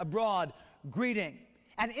scattered abroad, greeting.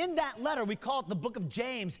 And in that letter, we call it the book of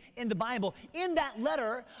James in the Bible. In that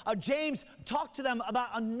letter, James talked to them about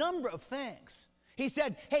a number of things. He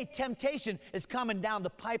said, hey, temptation is coming down the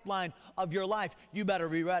pipeline of your life. You better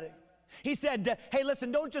be ready. He said, hey,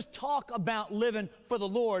 listen, don't just talk about living for the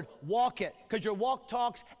Lord, walk it. Because your walk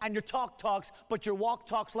talks and your talk talks, but your walk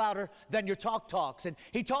talks louder than your talk talks. And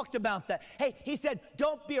he talked about that. Hey, he said,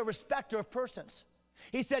 don't be a respecter of persons.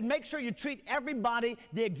 He said, make sure you treat everybody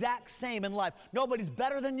the exact same in life. Nobody's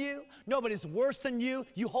better than you. Nobody's worse than you.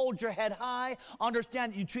 You hold your head high.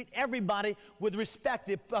 Understand that you treat everybody with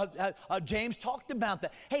respect. James talked about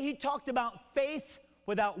that. Hey, he talked about faith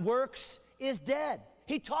without works is dead.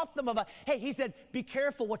 He taught them about, hey, he said, be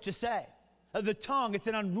careful what you say. The tongue, it's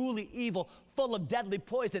an unruly evil, full of deadly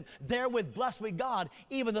poison. Therewith bless we God,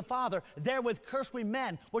 even the Father. Therewith curse we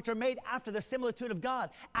men, which are made after the similitude of God.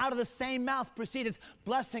 Out of the same mouth proceedeth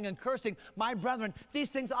blessing and cursing. My brethren, these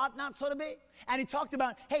things ought not so to be. And he talked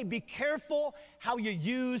about, hey, be careful how you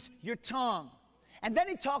use your tongue. And then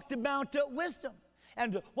he talked about wisdom.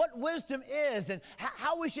 And what wisdom is and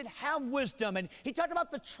how we should have wisdom. And he talked about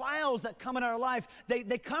the trials that come in our life.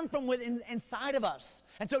 They come from within, inside of us.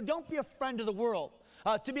 And so don't be a friend of the world.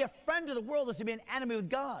 To be a friend of the world is to be an enemy with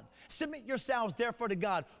God. Submit yourselves therefore to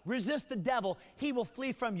God. Resist the devil, he will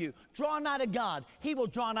flee from you. Draw nigh to God, he will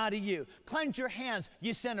draw nigh to you. Cleanse your hands,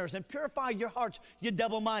 ye sinners, and purify your hearts, ye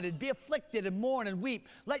double-minded. Be afflicted and mourn and weep.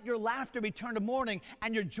 Let your laughter be turned to mourning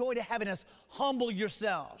and your joy to heaviness. Humble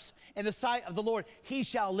yourselves in the sight of the Lord, he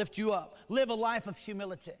shall lift you up. Live a life of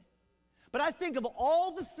humility. But I think of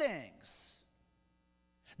all the things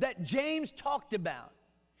that James talked about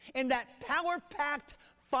in that power-packed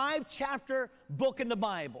 5-chapter book in the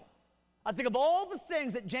Bible. I think of all the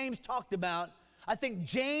things that James talked about, I think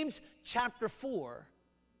James chapter 4,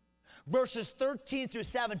 verses 13 through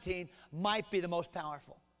 17 might be the most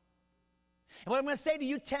powerful. And what I'm going to say to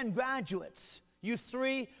you 10 graduates, you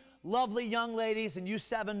 3 lovely young ladies and you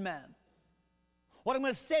 7 men, what I'm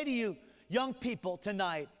going to say to you young people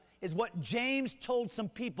tonight is what James told some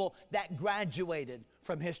people that graduated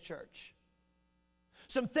from his church.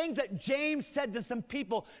 Some things that James said to some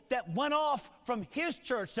people that went off from his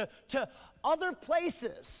church to other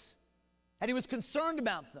places. And he was concerned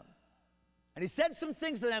about them. And he said some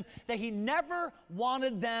things to them that he never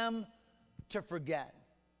wanted them to forget.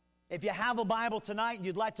 If you have a Bible tonight and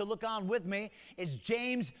you'd like to look on with me, it's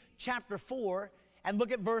James chapter 4. And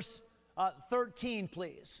look at verse 13,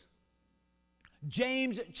 please.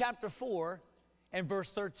 James chapter 4 and verse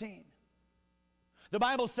 13. The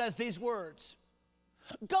Bible says these words.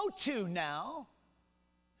 Go to now.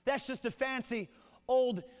 That's just a fancy,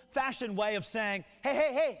 old-fashioned way of saying, hey,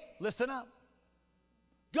 hey, hey, listen up.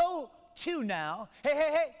 Go to now. Hey, hey,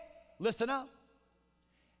 hey, listen up.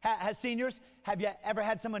 Seniors, have you ever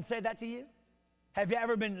had someone say that to you? Have you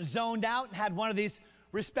ever been zoned out and had one of these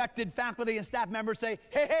respected faculty and staff members say,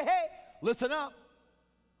 hey, hey, hey, listen up?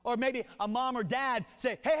 Or maybe a mom or dad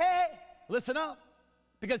say, hey, hey, hey, listen up.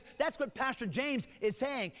 Because that's what Pastor James is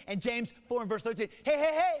saying in James 4 and verse 13. Hey,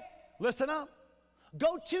 hey, hey, listen up.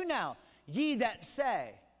 Go to now, ye that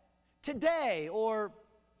say, today or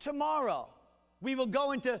tomorrow we will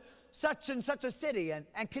go into such and such a city and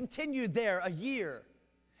continue there a year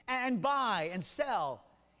and buy and sell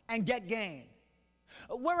and get gain.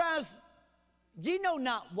 Whereas ye know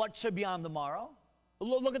not what should be on the morrow.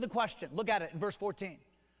 Look at the question. Look at it in verse 14.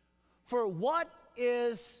 For what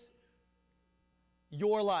is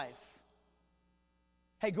your life?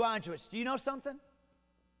 Hey, graduates, do you know something?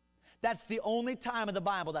 That's the only time in the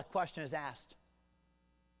Bible that question is asked.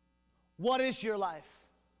 What is your life?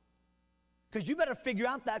 Because you better figure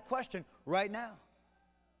out that question right now.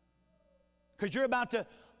 Because you're about to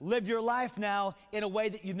live your life now in a way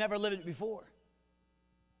that you've never lived it before.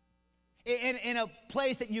 in a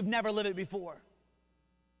place that you've never lived it before,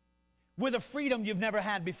 with a freedom you've never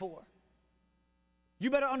had before. You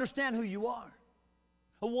better understand who you are.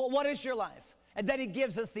 What is your life? And then he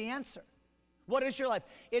gives us the answer. What is your life?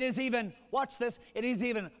 It is even, watch this, it is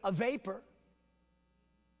even a vapor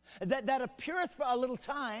that appeareth for a little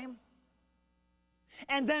time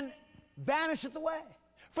and then vanisheth away.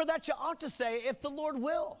 For that you ought to say, if the Lord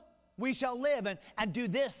will, we shall live and do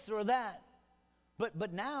this or that.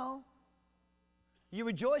 But now, you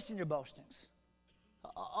rejoice in your boastings.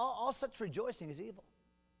 All such rejoicing is evil.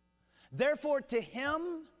 Therefore, to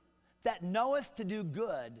him that knoweth to do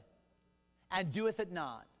good and doeth it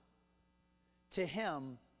not, to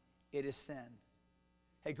him it is sin.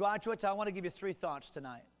 Hey, graduates, I want to give you 3 thoughts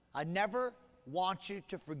tonight. I never want you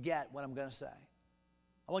to forget what I'm going to say.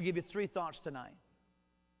 I want to give you 3 thoughts tonight.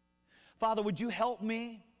 Father, would you help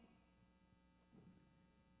me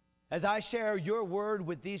as I share your word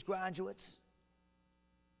with these graduates?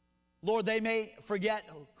 Lord, they may forget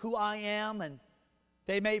who I am, and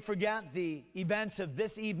they may forget the events of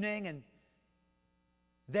this evening, and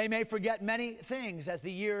they may forget many things as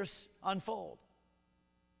the years unfold.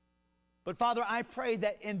 But Father, I pray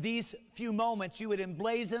that in these few moments you would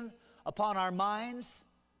emblazon upon our minds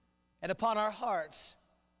and upon our hearts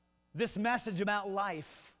this message about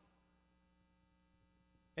life.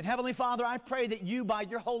 And Heavenly Father, I pray that you, by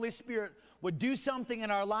your Holy Spirit, would do something in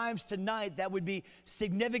our lives tonight that would be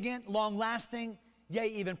significant, long-lasting, yea,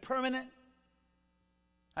 even permanent.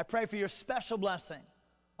 I pray for your special blessing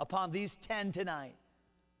upon these 10 tonight.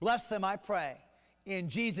 Bless them, I pray, in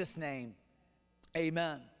Jesus' name.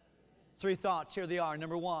 Amen. 3 thoughts, here they are.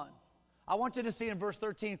 Number 1, I want you to see in verse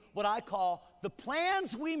 13 what I call the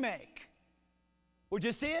plans we make. Would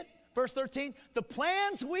you see it? Verse 13, the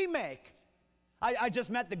plans we make. I just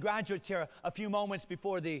met the graduates here a few moments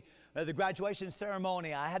before the graduation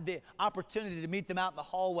ceremony. I had the opportunity to meet them out in the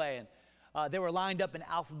hallway, and they were lined up in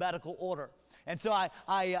alphabetical order. And so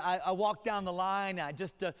I walked down the line, I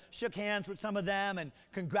just shook hands with some of them and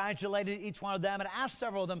congratulated each one of them and asked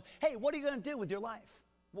several of them, hey, what are you going to do with your life?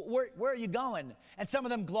 Where are you going? And some of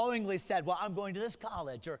them glowingly said, well, I'm going to this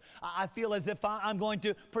college, or I feel as if I'm going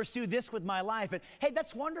to pursue this with my life. And hey,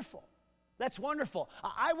 that's wonderful. That's wonderful.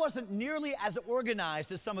 I wasn't nearly as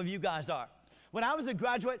organized as some of you guys are. When I was a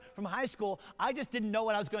graduate from high school, I just didn't know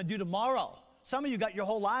what I was going to do tomorrow. Some of you got your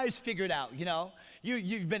whole lives figured out, you know.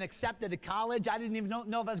 You've been accepted to college. I didn't even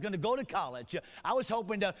know if I was going to go to college. I was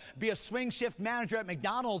hoping to be a swing shift manager at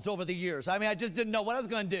McDonald's over the years. I mean, I just didn't know what I was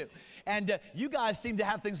going to do. And you guys seem to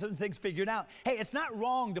have some things figured out. Hey, it's not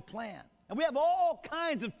wrong to plan. And we have all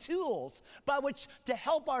kinds of tools by which to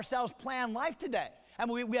help ourselves plan life today. I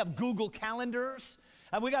mean, we have Google Calendars,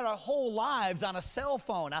 and we got our whole lives on a cell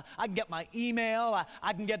phone. I can get my email,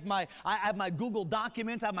 I have my Google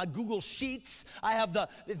Documents, I have my Google Sheets, I have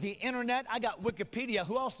the internet, I got Wikipedia.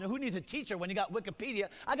 Who needs a teacher when you got Wikipedia?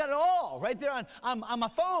 I got it all right there on my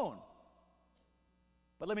phone.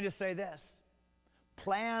 But let me just say this.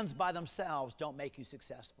 Plans by themselves don't make you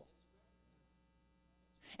successful.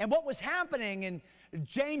 And what was happening in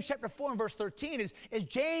James chapter 4 and verse 13 is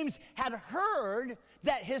James had heard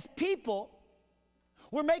that his people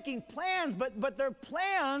were making plans, but their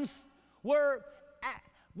plans were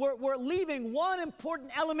leaving one important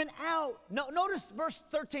element out. Notice verse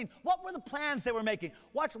 13. What were the plans they were making?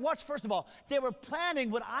 Watch first of all. They were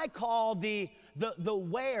planning what I call the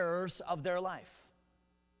wares of their life.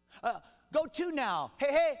 Go to now.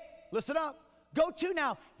 Hey, listen up. Go to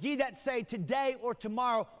now, ye that say today or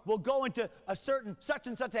tomorrow will go into a certain such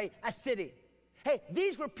and such a city. Hey,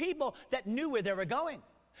 these were people that knew where they were going.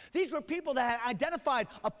 These were people that had identified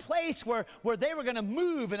a place where they were going to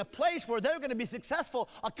move, and a place where they were going to be successful,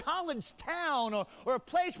 a college town, or a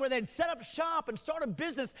place where they'd set up shop and start a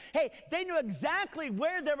business. Hey, they knew exactly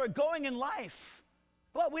where they were going in life.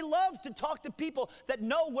 Well, we love to talk to people that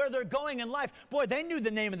know where they're going in life. Boy, they knew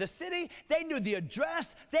the name of the city. They knew the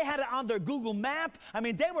address. They had it on their Google map. I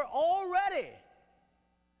mean, they were all ready.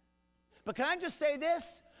 But can I just say this?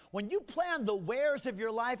 When you plan the wares of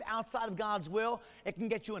your life outside of God's will, it can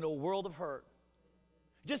get you into a world of hurt.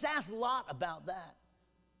 Just ask Lot about that.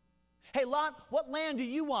 Hey, Lot, what land do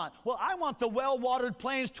you want? Well, I want the well-watered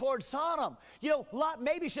plains towards Sodom. You know, Lot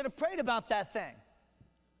maybe should have prayed about that thing.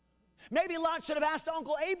 Maybe Lot should have asked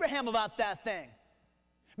Uncle Abraham about that thing.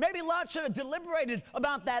 Maybe Lot should have deliberated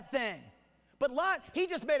about that thing. But Lot, he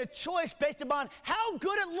just made a choice based upon how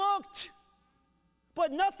good it looked.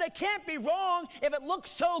 But enough that can't be wrong if it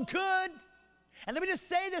looks so good. And let me just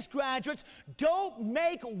say this, graduates, don't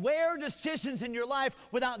make where decisions in your life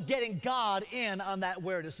without getting God in on that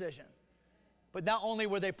where decision. But not only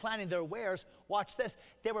were they planning their wheres, watch this,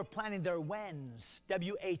 they were planning their whens,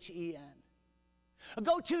 W-H-E-N.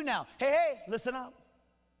 Go to now. Hey, listen up.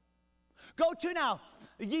 Go to now,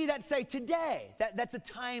 ye that say today, that's a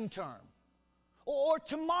time term. Or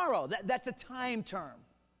tomorrow, that's a time term.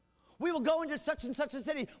 We will go into such and such a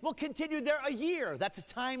city. We'll continue there a year. That's a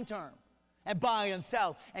time term. And buy and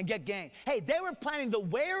sell and get gain. Hey, they were planning the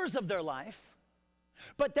wheres of their life,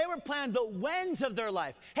 but they were planning the whens of their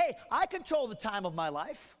life. Hey, I control the time of my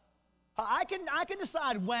life. I can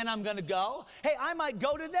decide when I'm going to go. Hey, I might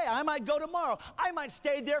go today. I might go tomorrow. I might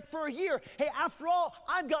stay there for a year. Hey, after all,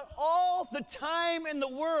 I've got all the time in the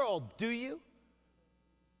world. Do you?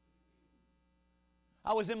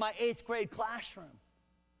 I was in my 8th grade classroom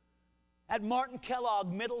at Martin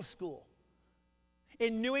Kellogg Middle School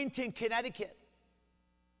in Newington, Connecticut.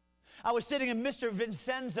 I was sitting in Mr.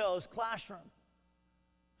 Vincenzo's classroom.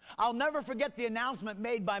 I'll never forget the announcement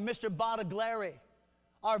made by Mr. Badaglari,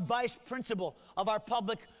 our vice principal of our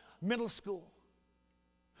public middle school.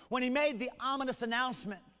 When he made the ominous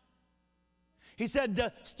announcement, he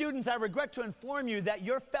said, students, I regret to inform you that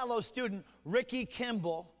your fellow student, Ricky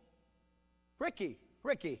Kimball, Ricky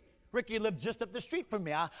lived just up the street from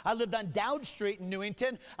me. I lived on Dowd Street in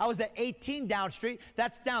Newington. I was at 18 Dowd Street.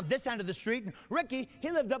 That's down this end of the street. And Ricky,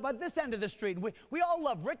 he lived up at this end of the street. And we all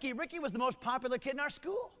love Ricky. Ricky was the most popular kid in our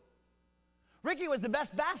school. Ricky was the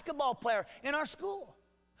best basketball player in our school.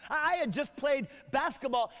 I had just played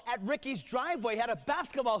basketball at Ricky's driveway. He had a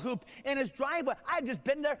basketball hoop in his driveway. I had just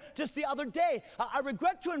been there just the other day. I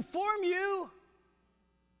regret to inform you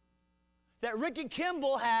that Ricky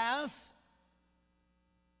Kimball has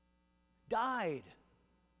died.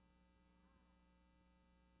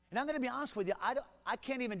 And I'm going to be honest with you, I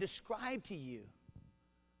can't even describe to you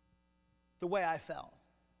the way I felt.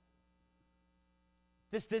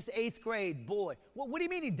 This 8th grade boy, what do you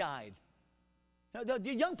mean he died? No,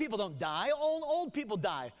 young people don't die. Old people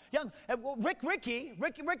die.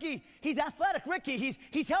 Ricky, he's athletic. Ricky,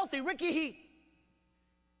 he's healthy. Ricky,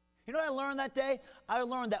 You know what I learned that day? I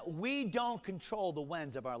learned that we don't control the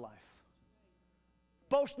winds of our life.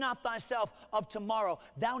 Boast not thyself of tomorrow.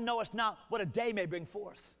 Thou knowest not what a day may bring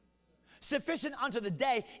forth. Sufficient unto the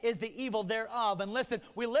day is the evil thereof. And listen,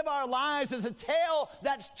 we live our lives as a tale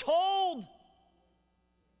that's told.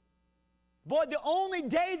 Boy, the only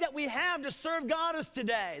day that we have to serve God is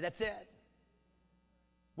today. That's it.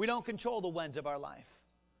 We don't control the winds of our life.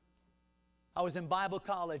 I was in Bible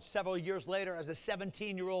college several years later as a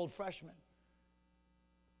 17-year-old freshman.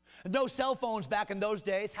 No cell phones back in those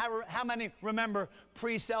days. How many remember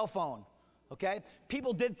pre-cell phone? Okay?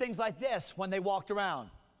 People did things like this when they walked around.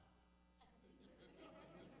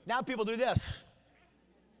 Now people do this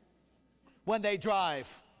when they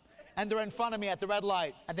drive. And they're in front of me at the red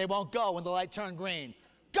light, and they won't go when the light turned green.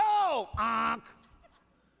 Go! Honk!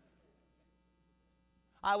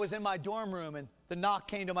 I was in my dorm room, and the knock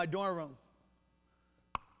came to my dorm room.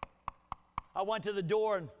 I went to the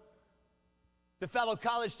door, and the fellow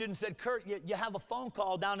college student said, Kurt, you have a phone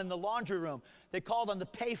call down in the laundry room. They called on the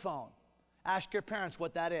payphone. Ask your parents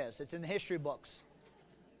what that is. It's in the history books.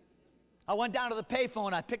 I went down to the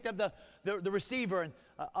payphone. I picked up the receiver, and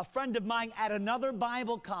a friend of mine at another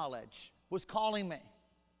Bible college was calling me.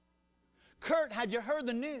 Kurt, have you heard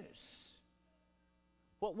the news?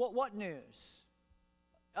 What news?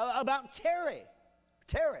 About Terry.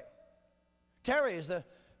 Terry is the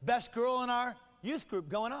best girl in our youth group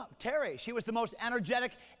going up. Terry, she was the most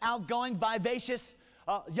energetic, outgoing, vivacious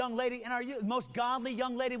young lady in our youth, most godly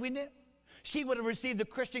young lady we knew. She would have received the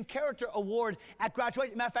Christian Character Award at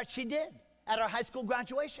graduation. Matter of fact, she did at our high school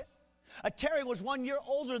graduation. Terry was 1 year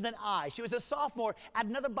older than I. She was a sophomore at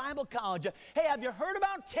another Bible college. Hey, have you heard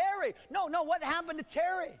about Terry? No, what happened to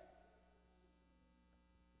Terry?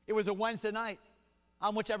 It was a Wednesday night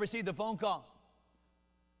on which I received the phone call.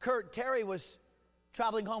 Kurt, Terry was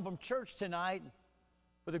traveling home from church tonight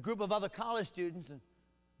with a group of other college students, and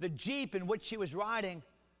the Jeep in which she was riding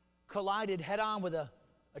collided head-on with a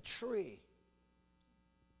tree.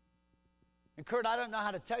 And Kurt, I don't know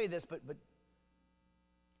how to tell you this, but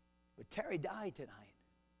Terry died tonight.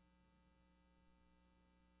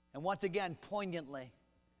 And once again, poignantly,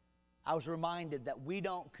 I was reminded that we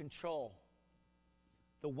don't control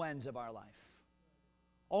the winds of our life.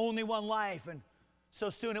 Only one life, and so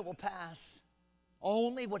soon it will pass.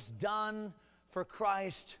 Only what's done for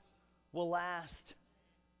Christ will last.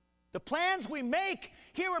 The plans we make,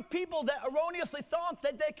 here are people that erroneously thought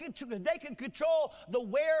that they could control the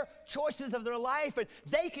where choices of their life, and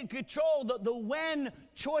they can control the when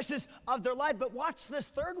choices of their life. But watch this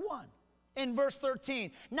third one in verse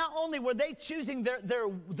 13. Not only were they choosing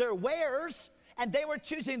their wheres and they were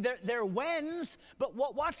choosing their whens. But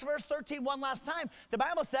watch verse 13 one last time. The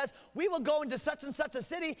Bible says, we will go into such and such a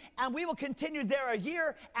city, and we will continue there a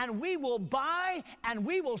year, and we will buy, and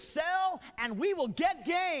we will sell, and we will get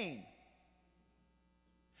gain.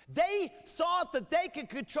 They thought that they could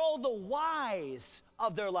control the whys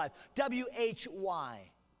of their life. W-H-Y.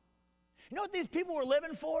 You know what these people were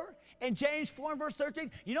living for? In James 4 and verse 13,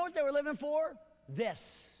 you know what they were living for?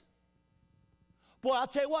 This. Boy, I'll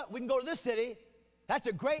tell you what, we can go to this city. That's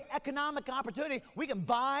a great economic opportunity. We can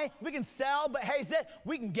buy, we can sell, but hey,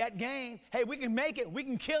 we can get gain. Hey, we can make it, we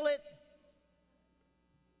can kill it.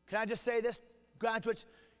 Can I just say this, graduates?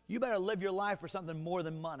 You better live your life for something more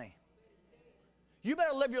than money. You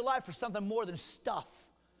better live your life for something more than stuff.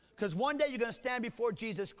 Because one day you're going to stand before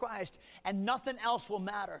Jesus Christ and nothing else will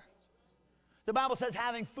matter. The Bible says,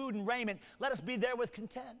 having food and raiment, let us be there with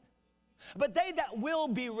content. But they that will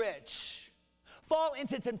be rich fall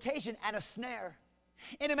into temptation and a snare,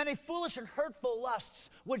 into many foolish and hurtful lusts,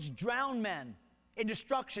 which drown men in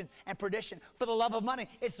destruction and perdition. For the love of money,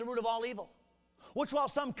 it's the root of all evil. Which while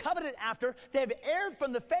some coveted after, they have erred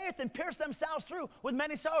from the faith and pierced themselves through with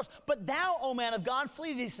many sorrows. But thou, O man of God,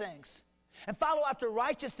 flee these things, and follow after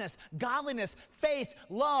righteousness, godliness, faith,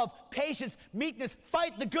 love, patience, meekness.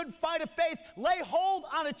 Fight the good fight of faith. Lay hold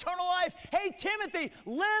on eternal life. Hey, Timothy,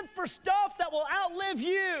 live for stuff that will outlive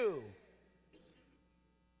you.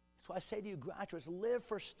 That's why I say to you, graduates, live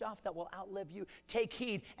for stuff that will outlive you. Take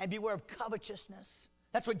heed and beware of covetousness.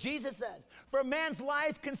 That's what Jesus said. For a man's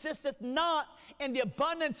life consisteth not in the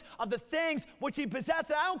abundance of the things which he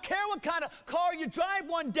possesses. I don't care what kind of car you drive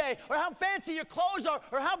one day, or how fancy your clothes are,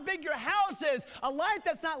 or how big your house is. A life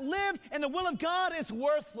that's not lived in the will of God is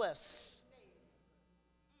worthless.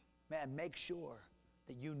 Man, make sure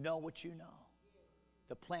that you know what you know.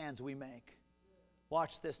 The plans we make.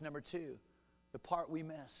 Watch this, number 2. The part we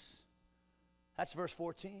miss. That's verse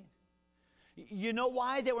 14. You know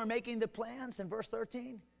why they were making the plans in verse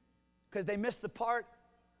 13? Because they missed the part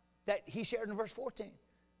that he shared in verse 14.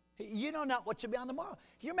 You know not what should be on tomorrow.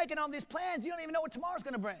 You're making all these plans. You don't even know what tomorrow's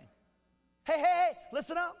going to bring. Hey,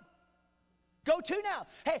 listen up. Go to now.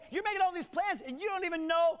 Hey, you're making all these plans, and you don't even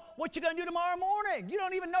know what you're going to do tomorrow morning. You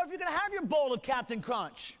don't even know if you're going to have your bowl of Captain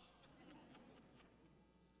Crunch.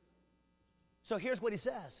 So here's what he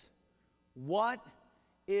says. What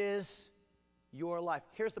is your life?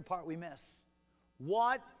 Here's the part we miss.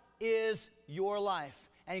 What is your life?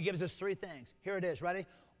 And he gives us 3 things. Here it is. Ready?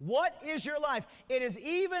 What is your life? It is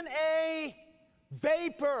even a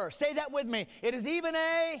vapor. Say that with me. It is even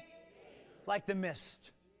a like the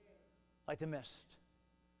mist. Like the mist.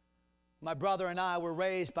 My brother and I were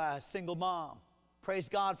raised by a single mom. Praise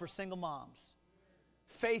God for single moms.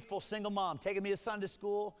 Faithful single mom, taking me to Sunday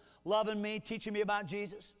school, loving me, teaching me about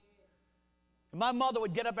Jesus. And my mother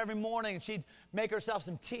would get up every morning and she'd make herself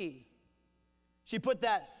some tea. She'd put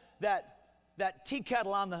that tea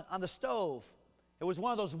kettle on the stove. It was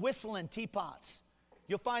one of those whistling teapots.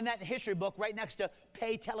 You'll find that in the history book right next to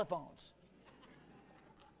pay telephones.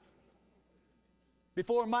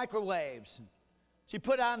 Before microwaves. She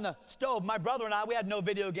put it on the stove. My brother and I, we had no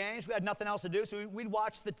video games. We had nothing else to do, so we'd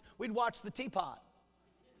watch the teapot.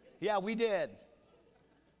 Yeah, we did.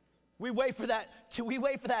 We wait for that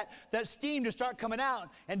steam to start coming out.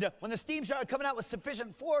 And when the steam started coming out with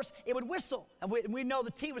sufficient force, it would whistle. And we'd know the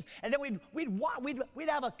tea was, and then we'd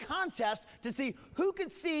have a contest to see who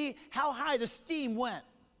could see how high the steam went.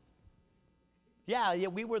 Yeah,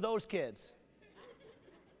 we were those kids.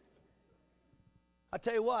 I'll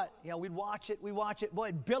tell you what, we'd watch it, boy,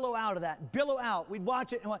 it'd billow out of that, billow out. We'd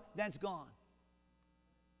watch it, and then it's gone.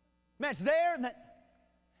 Man, it's there,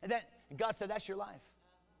 and God said, that's your life.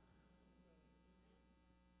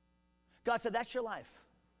 God said, that's your life.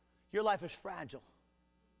 Your life is fragile.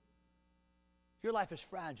 Your life is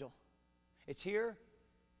fragile. It's here,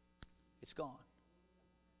 it's gone.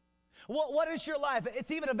 What is your life?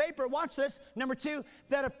 It's even a vapor. Watch this. Number 2,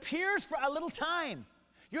 that appears for a little time.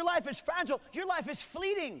 Your life is fragile. Your life is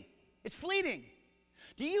fleeting. It's fleeting.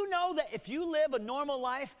 Do you know that if you live a normal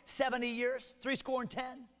life, 70 years, 70,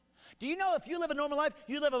 do you know if you live a normal life,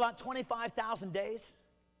 you live about 25,000 days?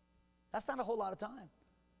 That's not a whole lot of time.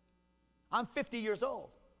 I'm 50 years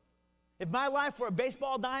old. If my life were a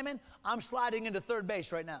baseball diamond, I'm sliding into third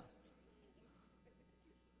base right now.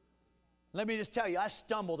 Let me just tell you, I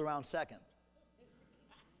stumbled around second.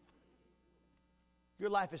 Your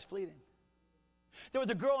life is fleeting. There was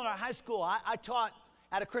a girl in our high school. I taught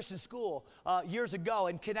at a Christian school years ago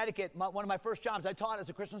in Connecticut. One of my first jobs, I taught at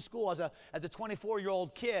a Christian school as a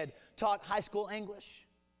 24-year-old kid, taught high school English.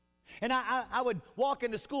 And I would walk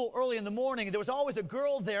into school early in the morning, and there was always a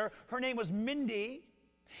girl there. Her name was Mindy.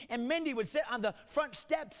 And Mindy would sit on the front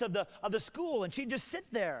steps of the school, and she'd just sit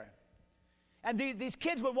there. And these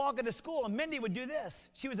kids would walk into school, and Mindy would do this.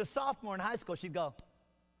 She was a sophomore in high school. She'd go.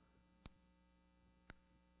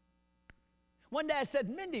 One day I said,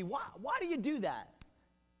 Mindy, why do you do that?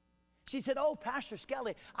 She said, oh, Pastor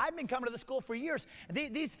Skelly, I've been coming to the school for years.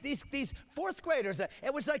 These fourth graders,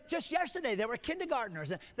 it was like just yesterday, they were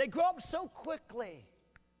kindergartners. They grow up so quickly.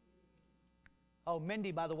 Oh,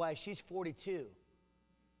 Mindy, by the way, she's 42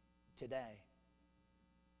 today.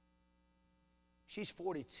 She's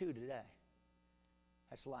 42 today.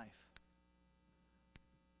 That's life.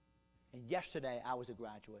 And yesterday, I was a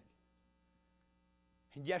graduate.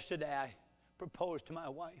 And yesterday, I proposed to my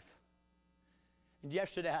wife. And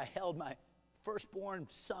yesterday, I held my firstborn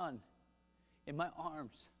son in my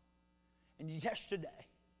arms. And yesterday,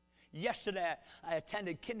 I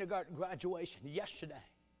attended kindergarten graduation. Yesterday.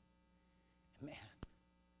 Man,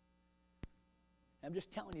 I'm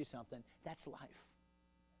just telling you something. That's life.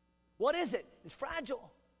 What is it? It's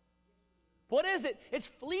fragile. What is it? It's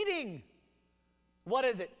fleeting. What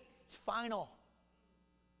is it? It's final.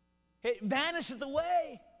 It vanishes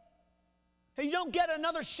away. You don't get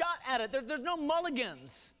another shot at it. There's no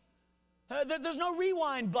mulligans. There's no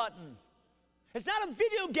rewind button. It's not a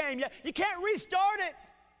video game. You can't restart it.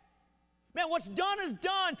 Man, what's done is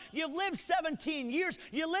done. You've lived 17 years.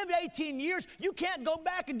 You lived 18 years. You can't go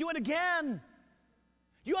back and do it again.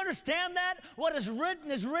 You understand that? What is written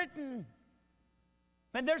is written.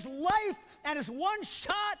 And there's life, and it's one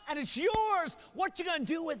shot, and it's yours. What you going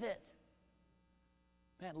to do with it?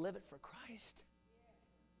 Man, live it for Christ.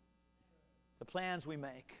 The plans we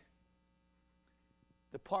make,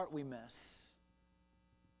 the part we miss.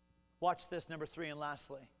 Watch this, number 3, and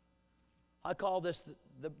lastly. I call this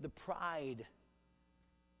the pride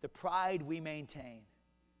we maintain.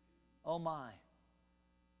 Oh my.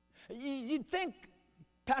 You'd think,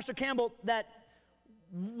 Pastor Campbell, that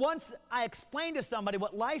once I explain to somebody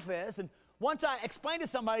what life is, and once I explain to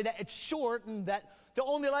somebody that it's short and that the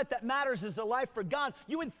only life that matters is the life for God,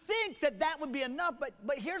 you would think that would be enough,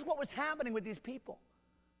 but here's what was happening with these people.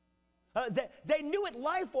 They knew what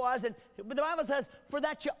life was, but the Bible says, for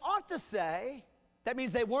that you ought to say, that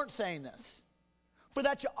means they weren't saying this. For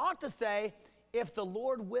that you ought to say, if the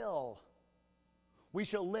Lord will, we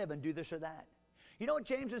shall live and do this or that. You know what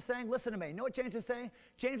James is saying? Listen to me. You know what James is saying?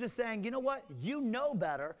 James is saying, you know what? You know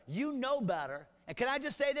better. You know better. And can I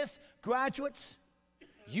just say this? Graduates,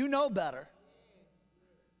 you know better.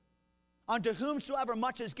 Unto whomsoever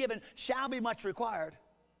much is given shall be much required.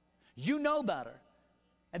 You know better.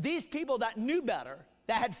 And these people that knew better,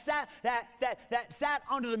 that had sat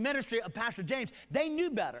under the ministry of Pastor James, they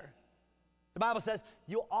knew better. The Bible says,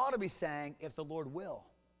 you ought to be saying, if the Lord will,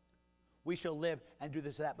 we shall live and do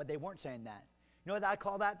this or that. But they weren't saying that. You know what I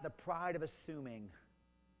call that? The pride of assuming.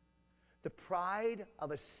 The pride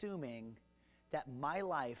of assuming that my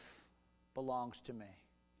life belongs to me.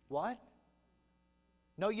 What?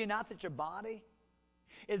 Know ye not that your body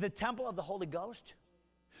is the temple of the Holy Ghost,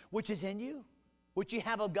 which is in you, which ye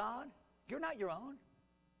have of God? You're not your own.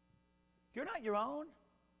 You're not your own.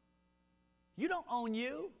 You don't own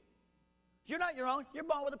you. You're not your own. You're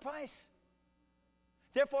bought with a price.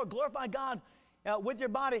 Therefore, glorify God with your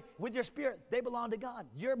body, with your spirit. They belong to God.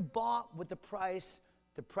 You're bought with the price,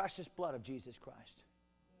 the precious blood of Jesus Christ.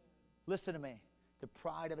 Listen to me. The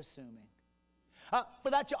pride of assuming.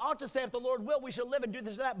 For that you ought to say, if the Lord will, we shall live and do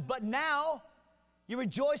this or that. But now you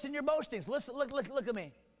rejoice in your boastings. Listen, look at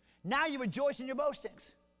me. Now you rejoice in your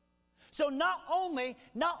boastings. So not only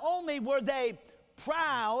were they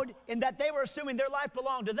proud in that they were assuming their life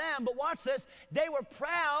belonged to them, but watch this, they were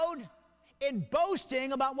proud in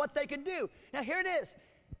boasting about what they could do. Now here it is.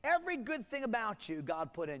 Every good thing about you,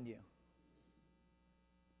 God put in you.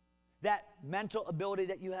 That mental ability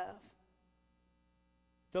that you have,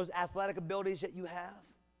 those athletic abilities that you have,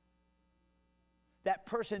 that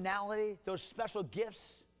personality, those special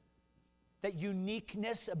gifts, that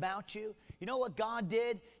uniqueness about you. You know what God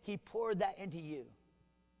did? He poured that into you.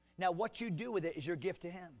 Now, what you do with it is your gift to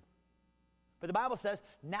Him. But the Bible says,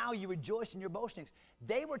 now you rejoice in your boastings.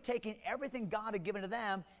 They were taking everything God had given to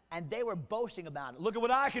them, and they were boasting about it. Look at what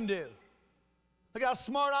I can do. Look at how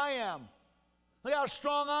smart I am. Look at how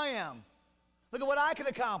strong I am. Look at what I can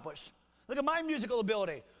accomplish. Look at my musical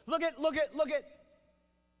ability. Look at.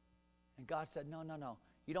 And God said, no.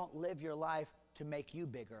 You don't live your life to make you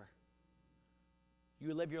bigger.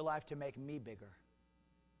 You live your life to make me bigger.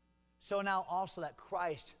 So now also that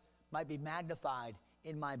Christ might be magnified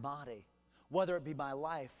in my body, whether it be by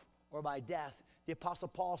life or by death. The Apostle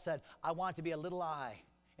Paul said, I want to be a little I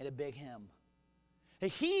in a big him.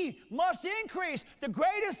 He must increase. The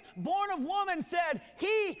greatest born of woman said,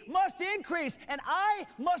 he must increase, and I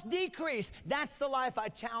must decrease. That's the life I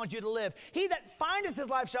challenge you to live. He that findeth his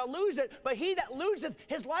life shall lose it, but he that loseth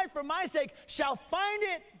his life for my sake shall find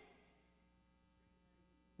it.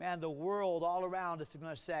 Man, the world all around us is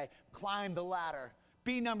going to say, climb the ladder,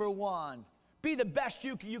 be number one, be the best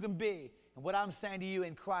you can be. And what I'm saying to you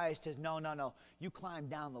in Christ is, no, no, no. You climb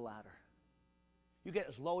down the ladder. You get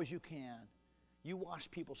as low as you can. You wash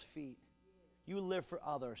people's feet. You live for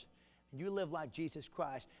others. And you live like Jesus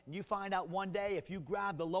Christ. And you find out one day, if you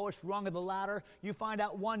grab the lowest rung of the ladder, you find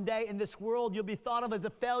out one day in this world you'll be thought of as a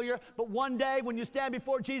failure. But one day when you stand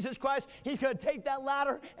before Jesus Christ, he's going to take that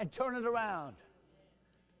ladder and turn it around.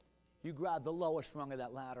 You grab the lowest rung of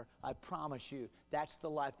that ladder. I promise you, that's the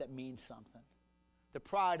life that means something. The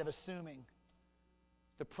pride of assuming.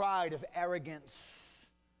 The pride of arrogance.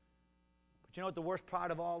 But you know what the worst pride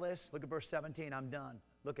of all is? Look at verse 17. I'm done.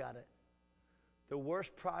 Look at it. The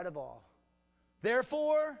worst pride of all.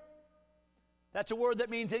 Therefore, that's a word that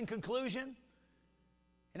means in conclusion.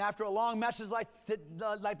 And after a long message like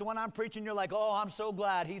the one I'm preaching, you're like, oh, I'm so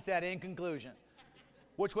glad he said in conclusion.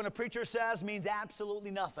 Which when a preacher says means absolutely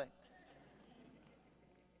nothing.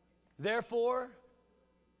 Therefore,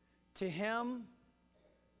 to him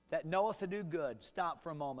that knoweth to do good. Stop for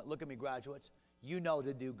a moment. Look at me, graduates. You know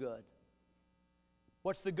to do good.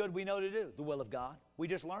 What's the good we know to do? The will of God. We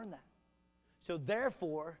just learned that. So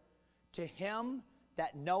therefore, to him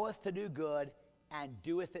that knoweth to do good and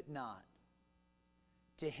doeth it not,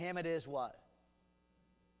 to him it is what?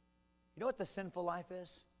 You know what the sinful life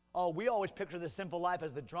is? Oh, we always picture the sinful life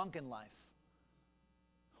as the drunken life.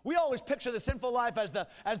 We always picture the sinful life as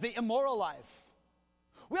the immoral life.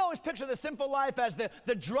 We always picture the sinful life as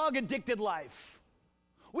the drug-addicted life.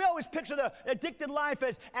 We always picture the addicted life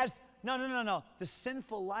as no. The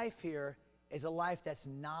sinful life here is a life that's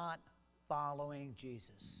not following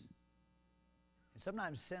Jesus. And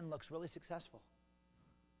sometimes sin looks really successful.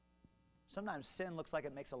 Sometimes sin looks like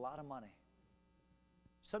it makes a lot of money.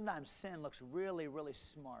 Sometimes sin looks really, really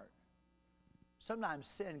smart. Sometimes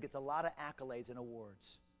sin gets a lot of accolades and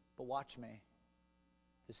awards. But watch me.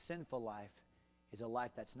 The sinful life is a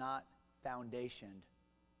life that's not foundationed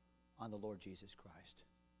on the Lord Jesus Christ.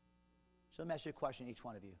 So let me ask you a question, each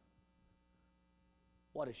one of you.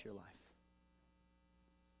 What is your life?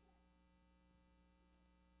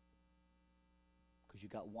 Because you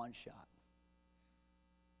got one shot.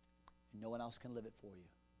 And no one else can live it for you.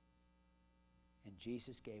 And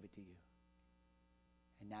Jesus gave it to you.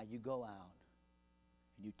 And now you go out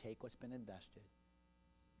and you take what's been invested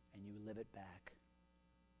and you live it back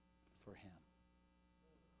for him.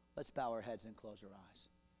 Let's bow our heads and close our eyes.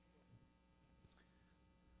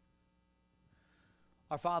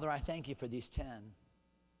 Our Father, I thank you for these 10.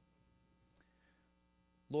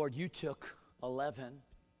 Lord, you took 11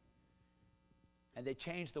 and they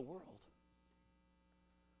changed the world.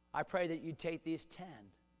 I pray that you'd take these 10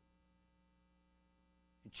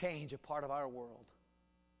 and change a part of our world.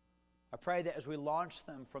 I pray that as we launch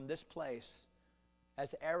them from this place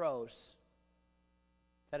as arrows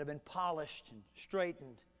that have been polished and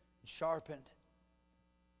straightened and sharpened,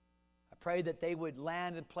 I pray that they would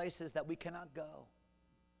land in places that we cannot go.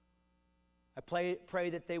 I pray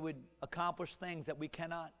that they would accomplish things that we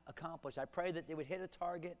cannot accomplish. I pray that they would hit a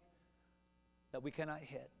target that we cannot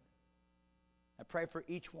hit. I pray for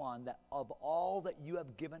each one that of all that you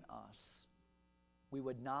have given us, we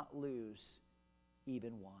would not lose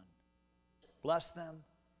even one. Bless them,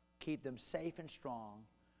 keep them safe and strong.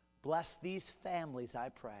 Bless these families, I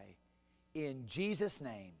pray. In Jesus'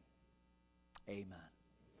 name, amen.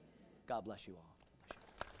 God bless you all.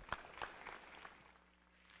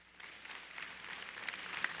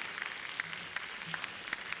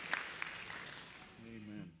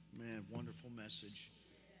 Amen. Man, wonderful message.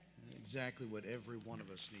 Exactly what every one of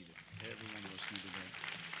us needed. Every one of us needed that.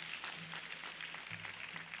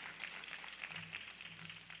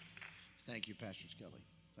 Thank you, Pastor Skelly.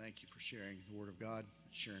 Thank you for sharing the Word of God,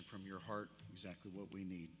 sharing from your heart exactly what we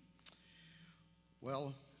need.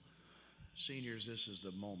 Well, seniors, this is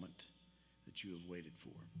the moment that you have waited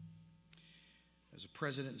for. As a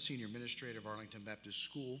president and senior administrator of Arlington Baptist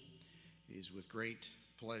School, it is with great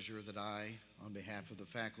pleasure that I, on behalf of the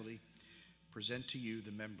faculty, present to you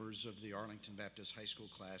the members of the Arlington Baptist High School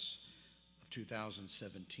class of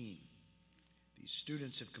 2017. These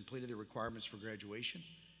students have completed the requirements for graduation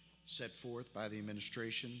set forth by the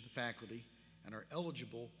administration, the faculty, and are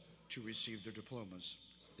eligible to receive their diplomas.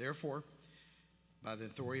 Therefore, by the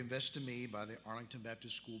authority invested in me by the Arlington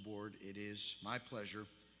Baptist School Board, it is my pleasure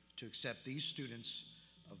to accept these students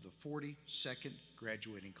of the 42nd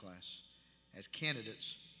graduating class as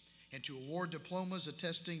candidates, and to award diplomas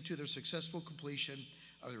attesting to their successful completion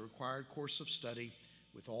of the required course of study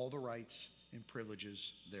with all the rights and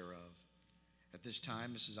privileges thereof. At this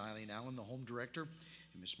time, Mrs. Eileen Allen, the home director,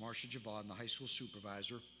 and Ms. Marcia Javad, the high school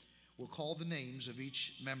supervisor, will call the names of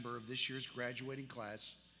each member of this year's graduating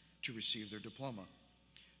class to receive their diploma.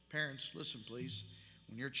 Parents, listen please.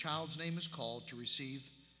 When your child's name is called to receive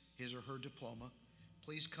his or her diploma,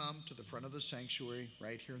 please come to the front of the sanctuary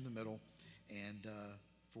right here in the middle and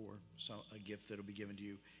for a gift that will be given to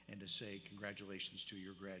you and to say congratulations to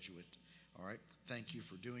your graduate. All right, thank you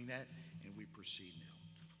for doing that, and we proceed now.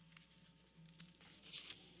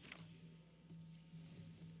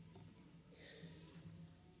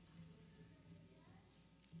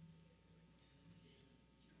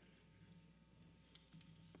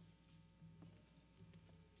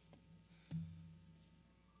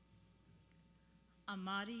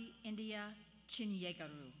 Amadi India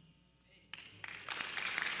Chinyegaru.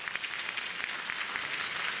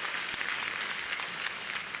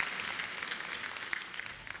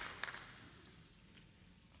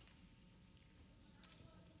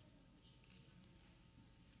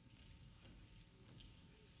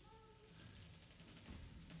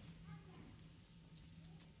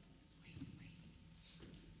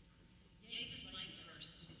 Yega's life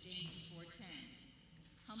verse is James 4:10.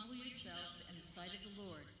 Humble yourselves in the sight of the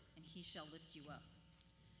Lord, and he shall lift you up.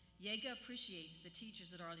 Yega appreciates the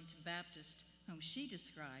teachers at Arlington Baptist, whom she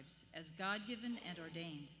describes as God-given and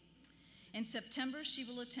ordained. In September, she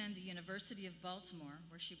will attend the University of Baltimore,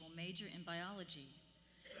 where she will major in biology.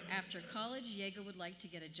 After college, Yega would like to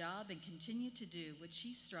get a job and continue to do what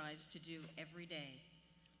she strives to do every day,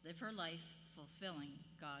 live her life fulfilling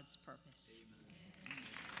God's purpose. Amen.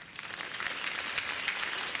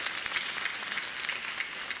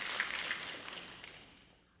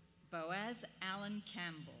 Boaz Allen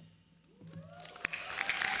Campbell.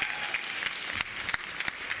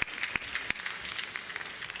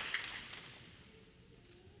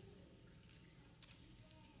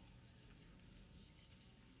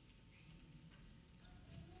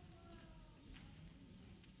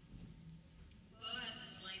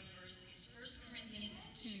 Boaz's life verse is 1 Corinthians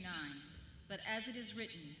 2:9. But as it is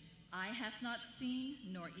written, eye hath not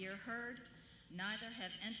seen, nor ear heard, neither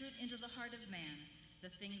have entered into the heart of man the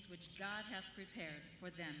things which God hath prepared for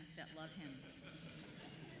them that love him.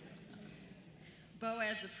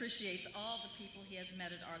 Boaz appreciates all the people he has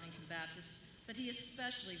met at Arlington Baptist, but he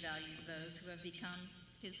especially values those who have become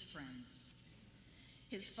his friends.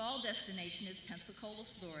 His fall destination is Pensacola,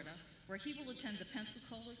 Florida, where he will attend the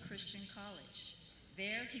Pensacola Christian College.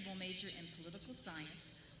 There he will major in political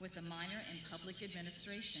science with a minor in public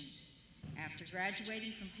administration. After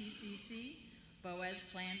graduating from PCC, Boaz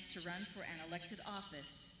plans to run for an elected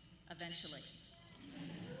office eventually.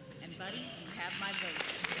 And buddy, you have my vote.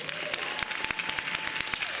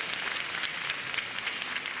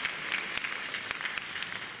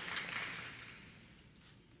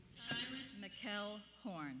 Tyrant Mikkel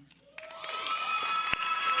Horn.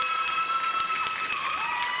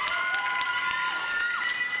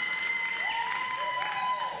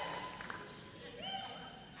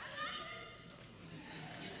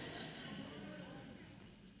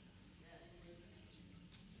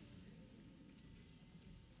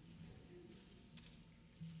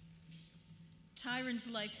 Tyron's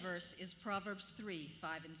life verse is Proverbs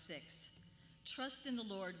 3:5 and 6. Trust in the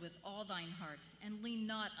Lord with all thine heart, and lean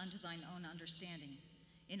not unto thine own understanding.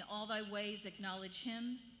 In all thy ways acknowledge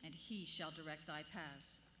him, and he shall direct thy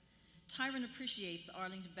paths. Tyron appreciates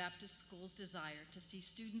Arlington Baptist School's desire to see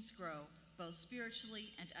students grow both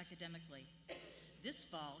spiritually and academically. This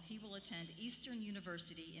fall, he will attend Eastern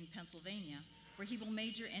University in Pennsylvania, where he will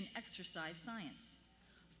major in exercise science.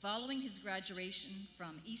 Following his graduation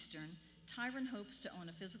from Eastern, Tyron hopes to own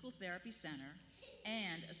a physical therapy center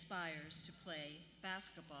and aspires to play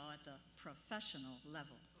basketball at the professional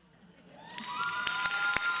level.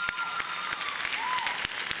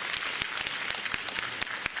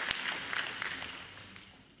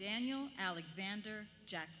 Daniel Alexander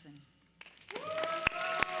Jackson.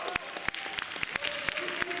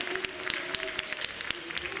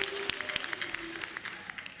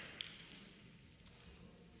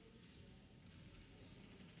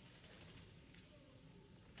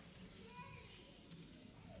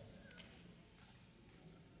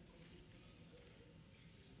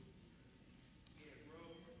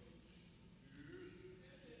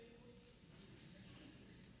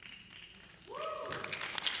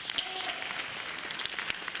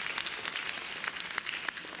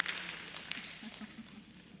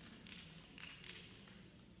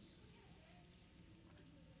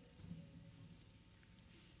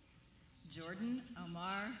 Jordan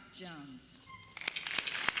Omar Jones.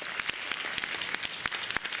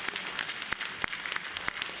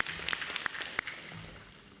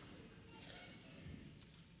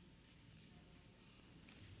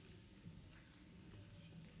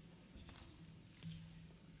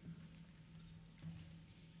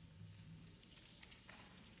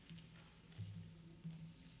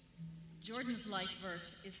 Jordan's life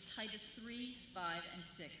verse is Titus 3, 5, and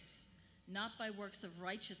 6. Not by works of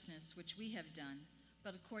righteousness which we have done,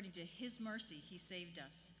 but according to his mercy he saved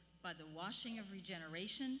us, by the washing of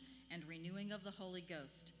regeneration and renewing of the Holy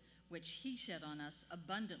Ghost, which he shed on us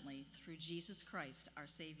abundantly through Jesus Christ our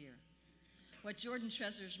Savior. What Jordan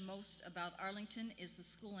treasures most about Arlington is the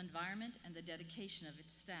school environment and the dedication of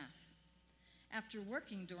its staff. After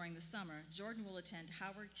working during the summer, Jordan will attend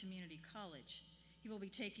Howard Community College. He will be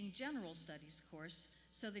taking general studies course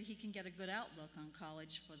so that he can get a good outlook on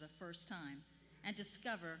college for the first time and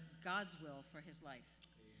discover God's will for his life.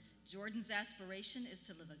 Jordan's aspiration is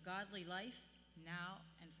to live a godly life now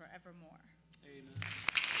and forevermore. Amen.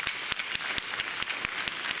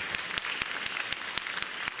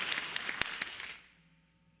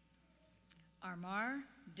 Armar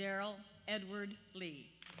Darrell Edward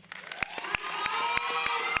Lee.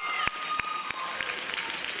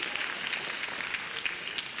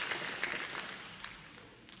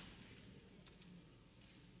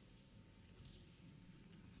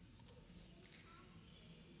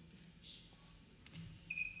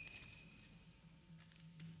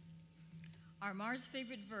 Armar's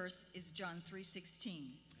favorite verse is John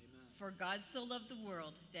 3:16. For God so loved the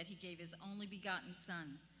world that he gave his only begotten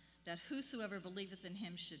Son, that whosoever believeth in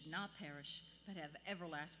him should not perish, but have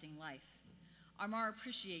everlasting life. Armar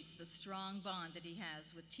appreciates the strong bond that he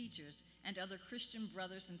has with teachers and other Christian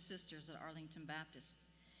brothers and sisters at Arlington Baptist.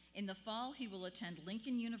 In the fall, he will attend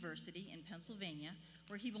Lincoln University in Pennsylvania,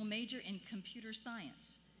 where he will major in computer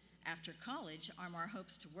science. After college, Armar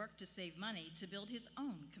hopes to work to save money to build his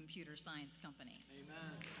own computer science company.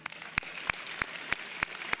 Amen.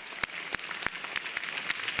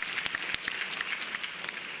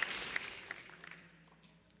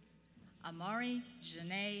 Amari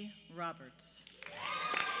Janae Roberts.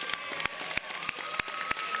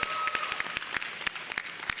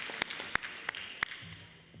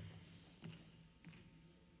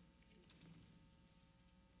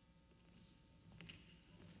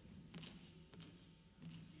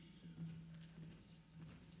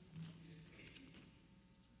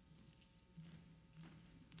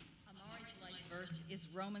 Verse is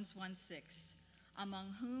Romans 1:6.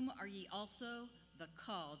 Among whom are ye also the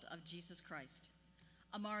called of Jesus Christ?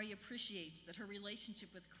 Amari appreciates that her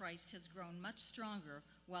relationship with Christ has grown much stronger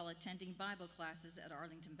while attending Bible classes at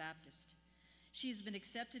Arlington Baptist. She has been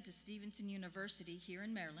accepted to Stevenson University here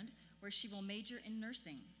in Maryland, where she will major in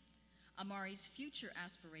nursing. Amari's future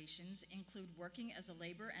aspirations include working as a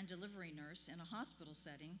labor and delivery nurse in a hospital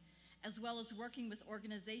setting, as well as working with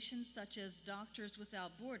organizations such as Doctors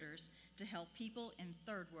Without Borders to help people in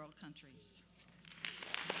third world countries.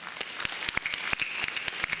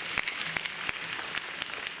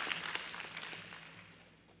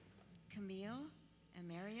 Camille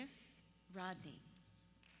Amarius Rodney.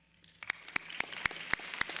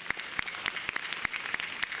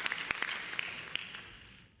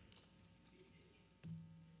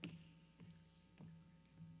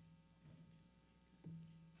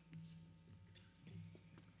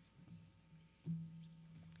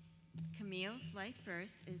 Camille's life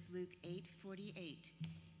verse is Luke 8:48.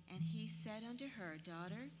 And he said unto her,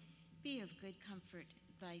 Daughter, be of good comfort.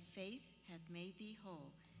 Thy faith hath made thee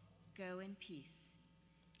whole. Go in peace.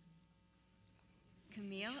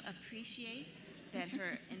 Camille appreciates that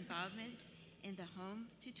her involvement in the home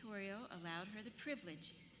tutorial allowed her the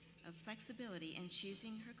privilege of flexibility in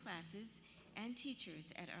choosing her classes and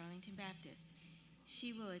teachers at Arlington Baptist.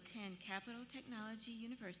 She will attend Capital Technology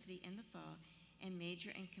University in the fall and major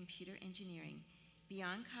in computer engineering.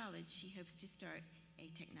 Beyond college, she hopes to start a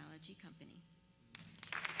technology company.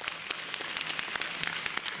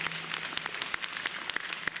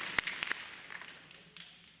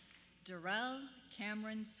 Darrell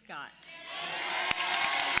Cameron Scott.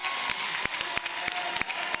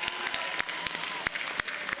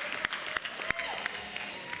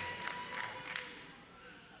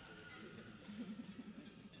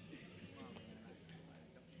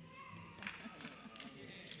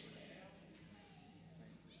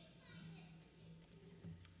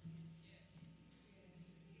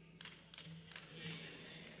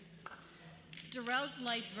 Darrell's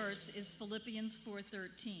life verse is Philippians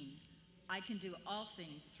 4:13. I can do all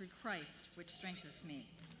things through Christ, which strengtheneth me.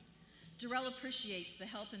 Darrell appreciates the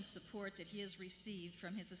help and support that he has received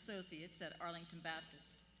from his associates at Arlington Baptist.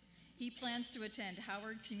 He plans to attend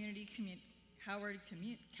Howard County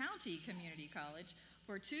Community College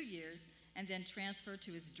for 2 years and then transfer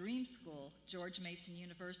to his dream school, George Mason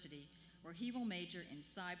University, where he will major in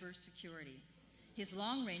cybersecurity. His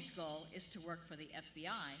long-range goal is to work for the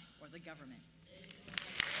FBI or the government.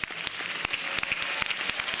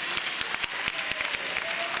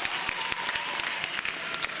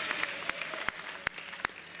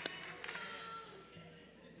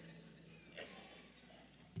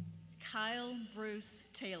 Kyle Bruce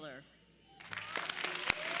Taylor.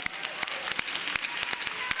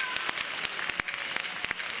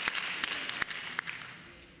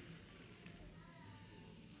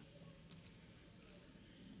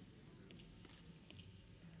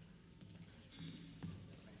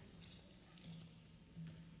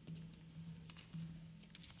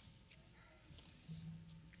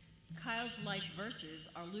 Kyle's life verses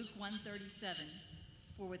are Luke 1:37,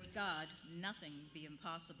 for with God nothing be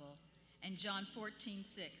impossible, and John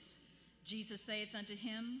 14:6, Jesus saith unto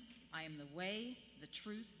him, I am the way, the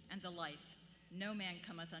truth, and the life. No man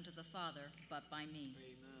cometh unto the Father but by me.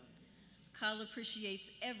 Amen. Kyle appreciates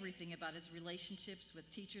everything about his relationships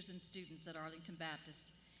with teachers and students at Arlington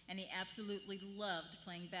Baptist, and he absolutely loved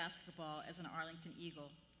playing basketball as an Arlington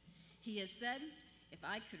Eagle. He has said, if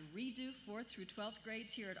I could redo 4th through 12th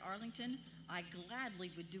grades here at Arlington, I gladly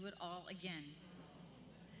would do it all again.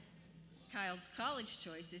 Kyle's college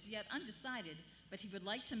choice is yet undecided, but he would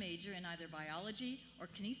like to major in either biology or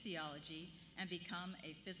kinesiology and become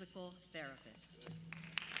a physical therapist.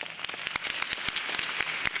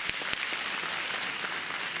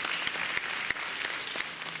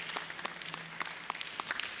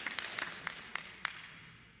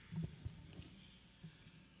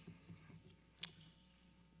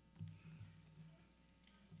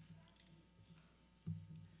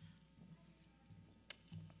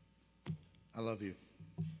 I love you.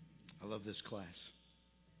 I love this class.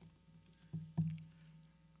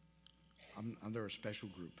 They're a special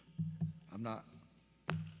group. I'm not,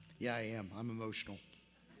 yeah, I am. I'm emotional.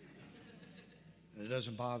 And it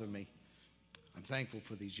doesn't bother me. I'm thankful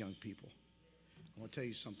for these young people. I want to tell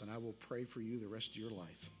you something. I will pray for you the rest of your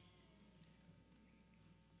life.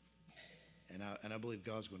 And I believe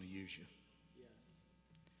God's going to use you. Yes.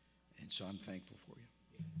 And so I'm thankful for you.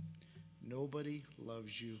 Nobody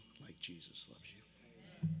loves you like Jesus loves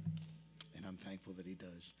you. And I'm thankful that he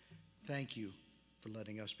does. Thank you for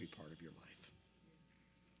letting us be part of your life.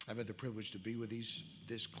 I've had the privilege to be with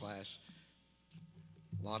this class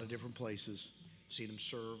a lot of different places, seen them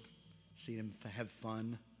serve, seen them have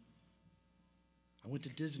fun. I went to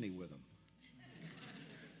Disney with them.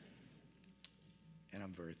 And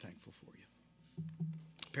I'm very thankful for you.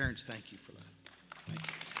 Parents, thank you for that. Thank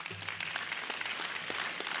you.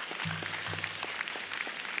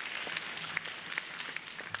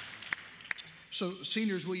 So,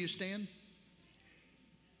 seniors, will you stand?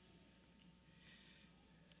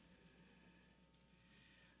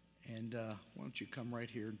 And why don't you come right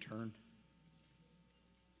here and turn?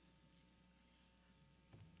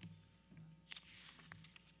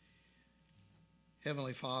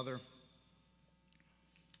 Heavenly Father,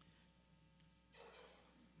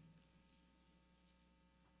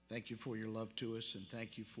 thank you for your love to us, and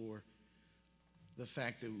thank you for the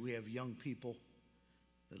fact that we have young people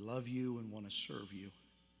that love you and want to serve you.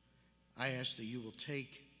 I ask that you will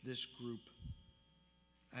take this group.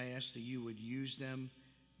 I ask that you would use them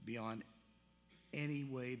beyond any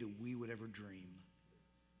way that we would ever dream.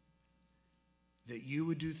 That you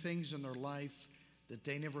would do things in their life that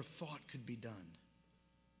they never thought could be done.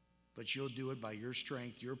 But you'll do it by your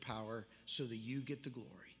strength, your power, so that you get the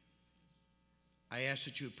glory. I ask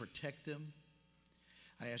that you would protect them.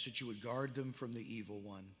 I ask that you would guard them from the evil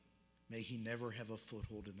one. May he never have a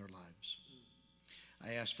foothold in their lives.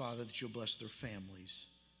 I ask, Father, that you'll bless their families.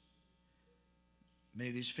 Many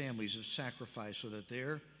of these families have sacrificed so that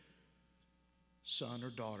their son or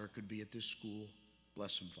daughter could be at this school.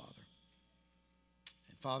 Bless them, Father.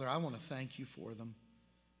 And Father, I want to thank you for them.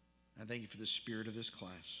 I thank you for the spirit of this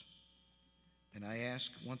class. And I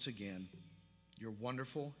ask once again, your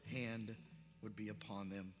wonderful hand would be upon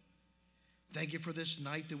them. Thank you for this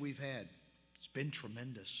night that we've had. It's been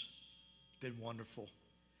tremendous. It's been wonderful.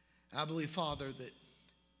 I believe, Father, that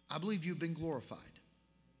I believe you've been glorified.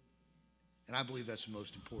 And I believe that's the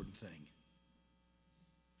most important thing.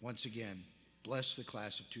 Once again, bless the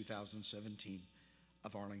class of 2017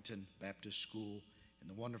 of Arlington Baptist School. In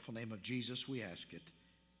the wonderful name of Jesus, we ask it.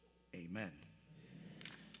 Amen.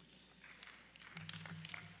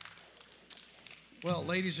 Well,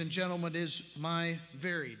 ladies and gentlemen, it is my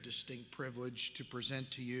very distinct privilege to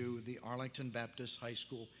present to you the Arlington Baptist High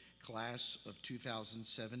School class of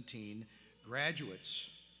 2017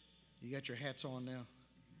 graduates. You got your hats on now?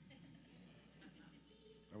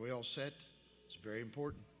 Are we all set? It's very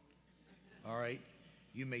important. All right,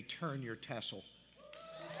 you may turn your tassel.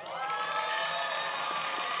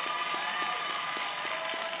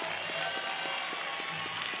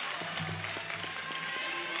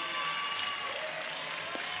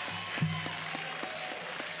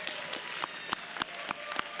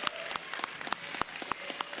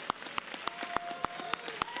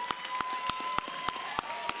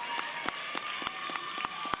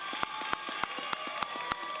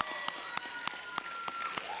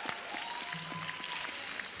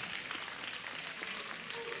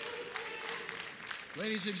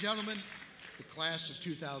 Ladies and gentlemen, the class of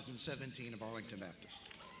 2017 of Arlington Baptist.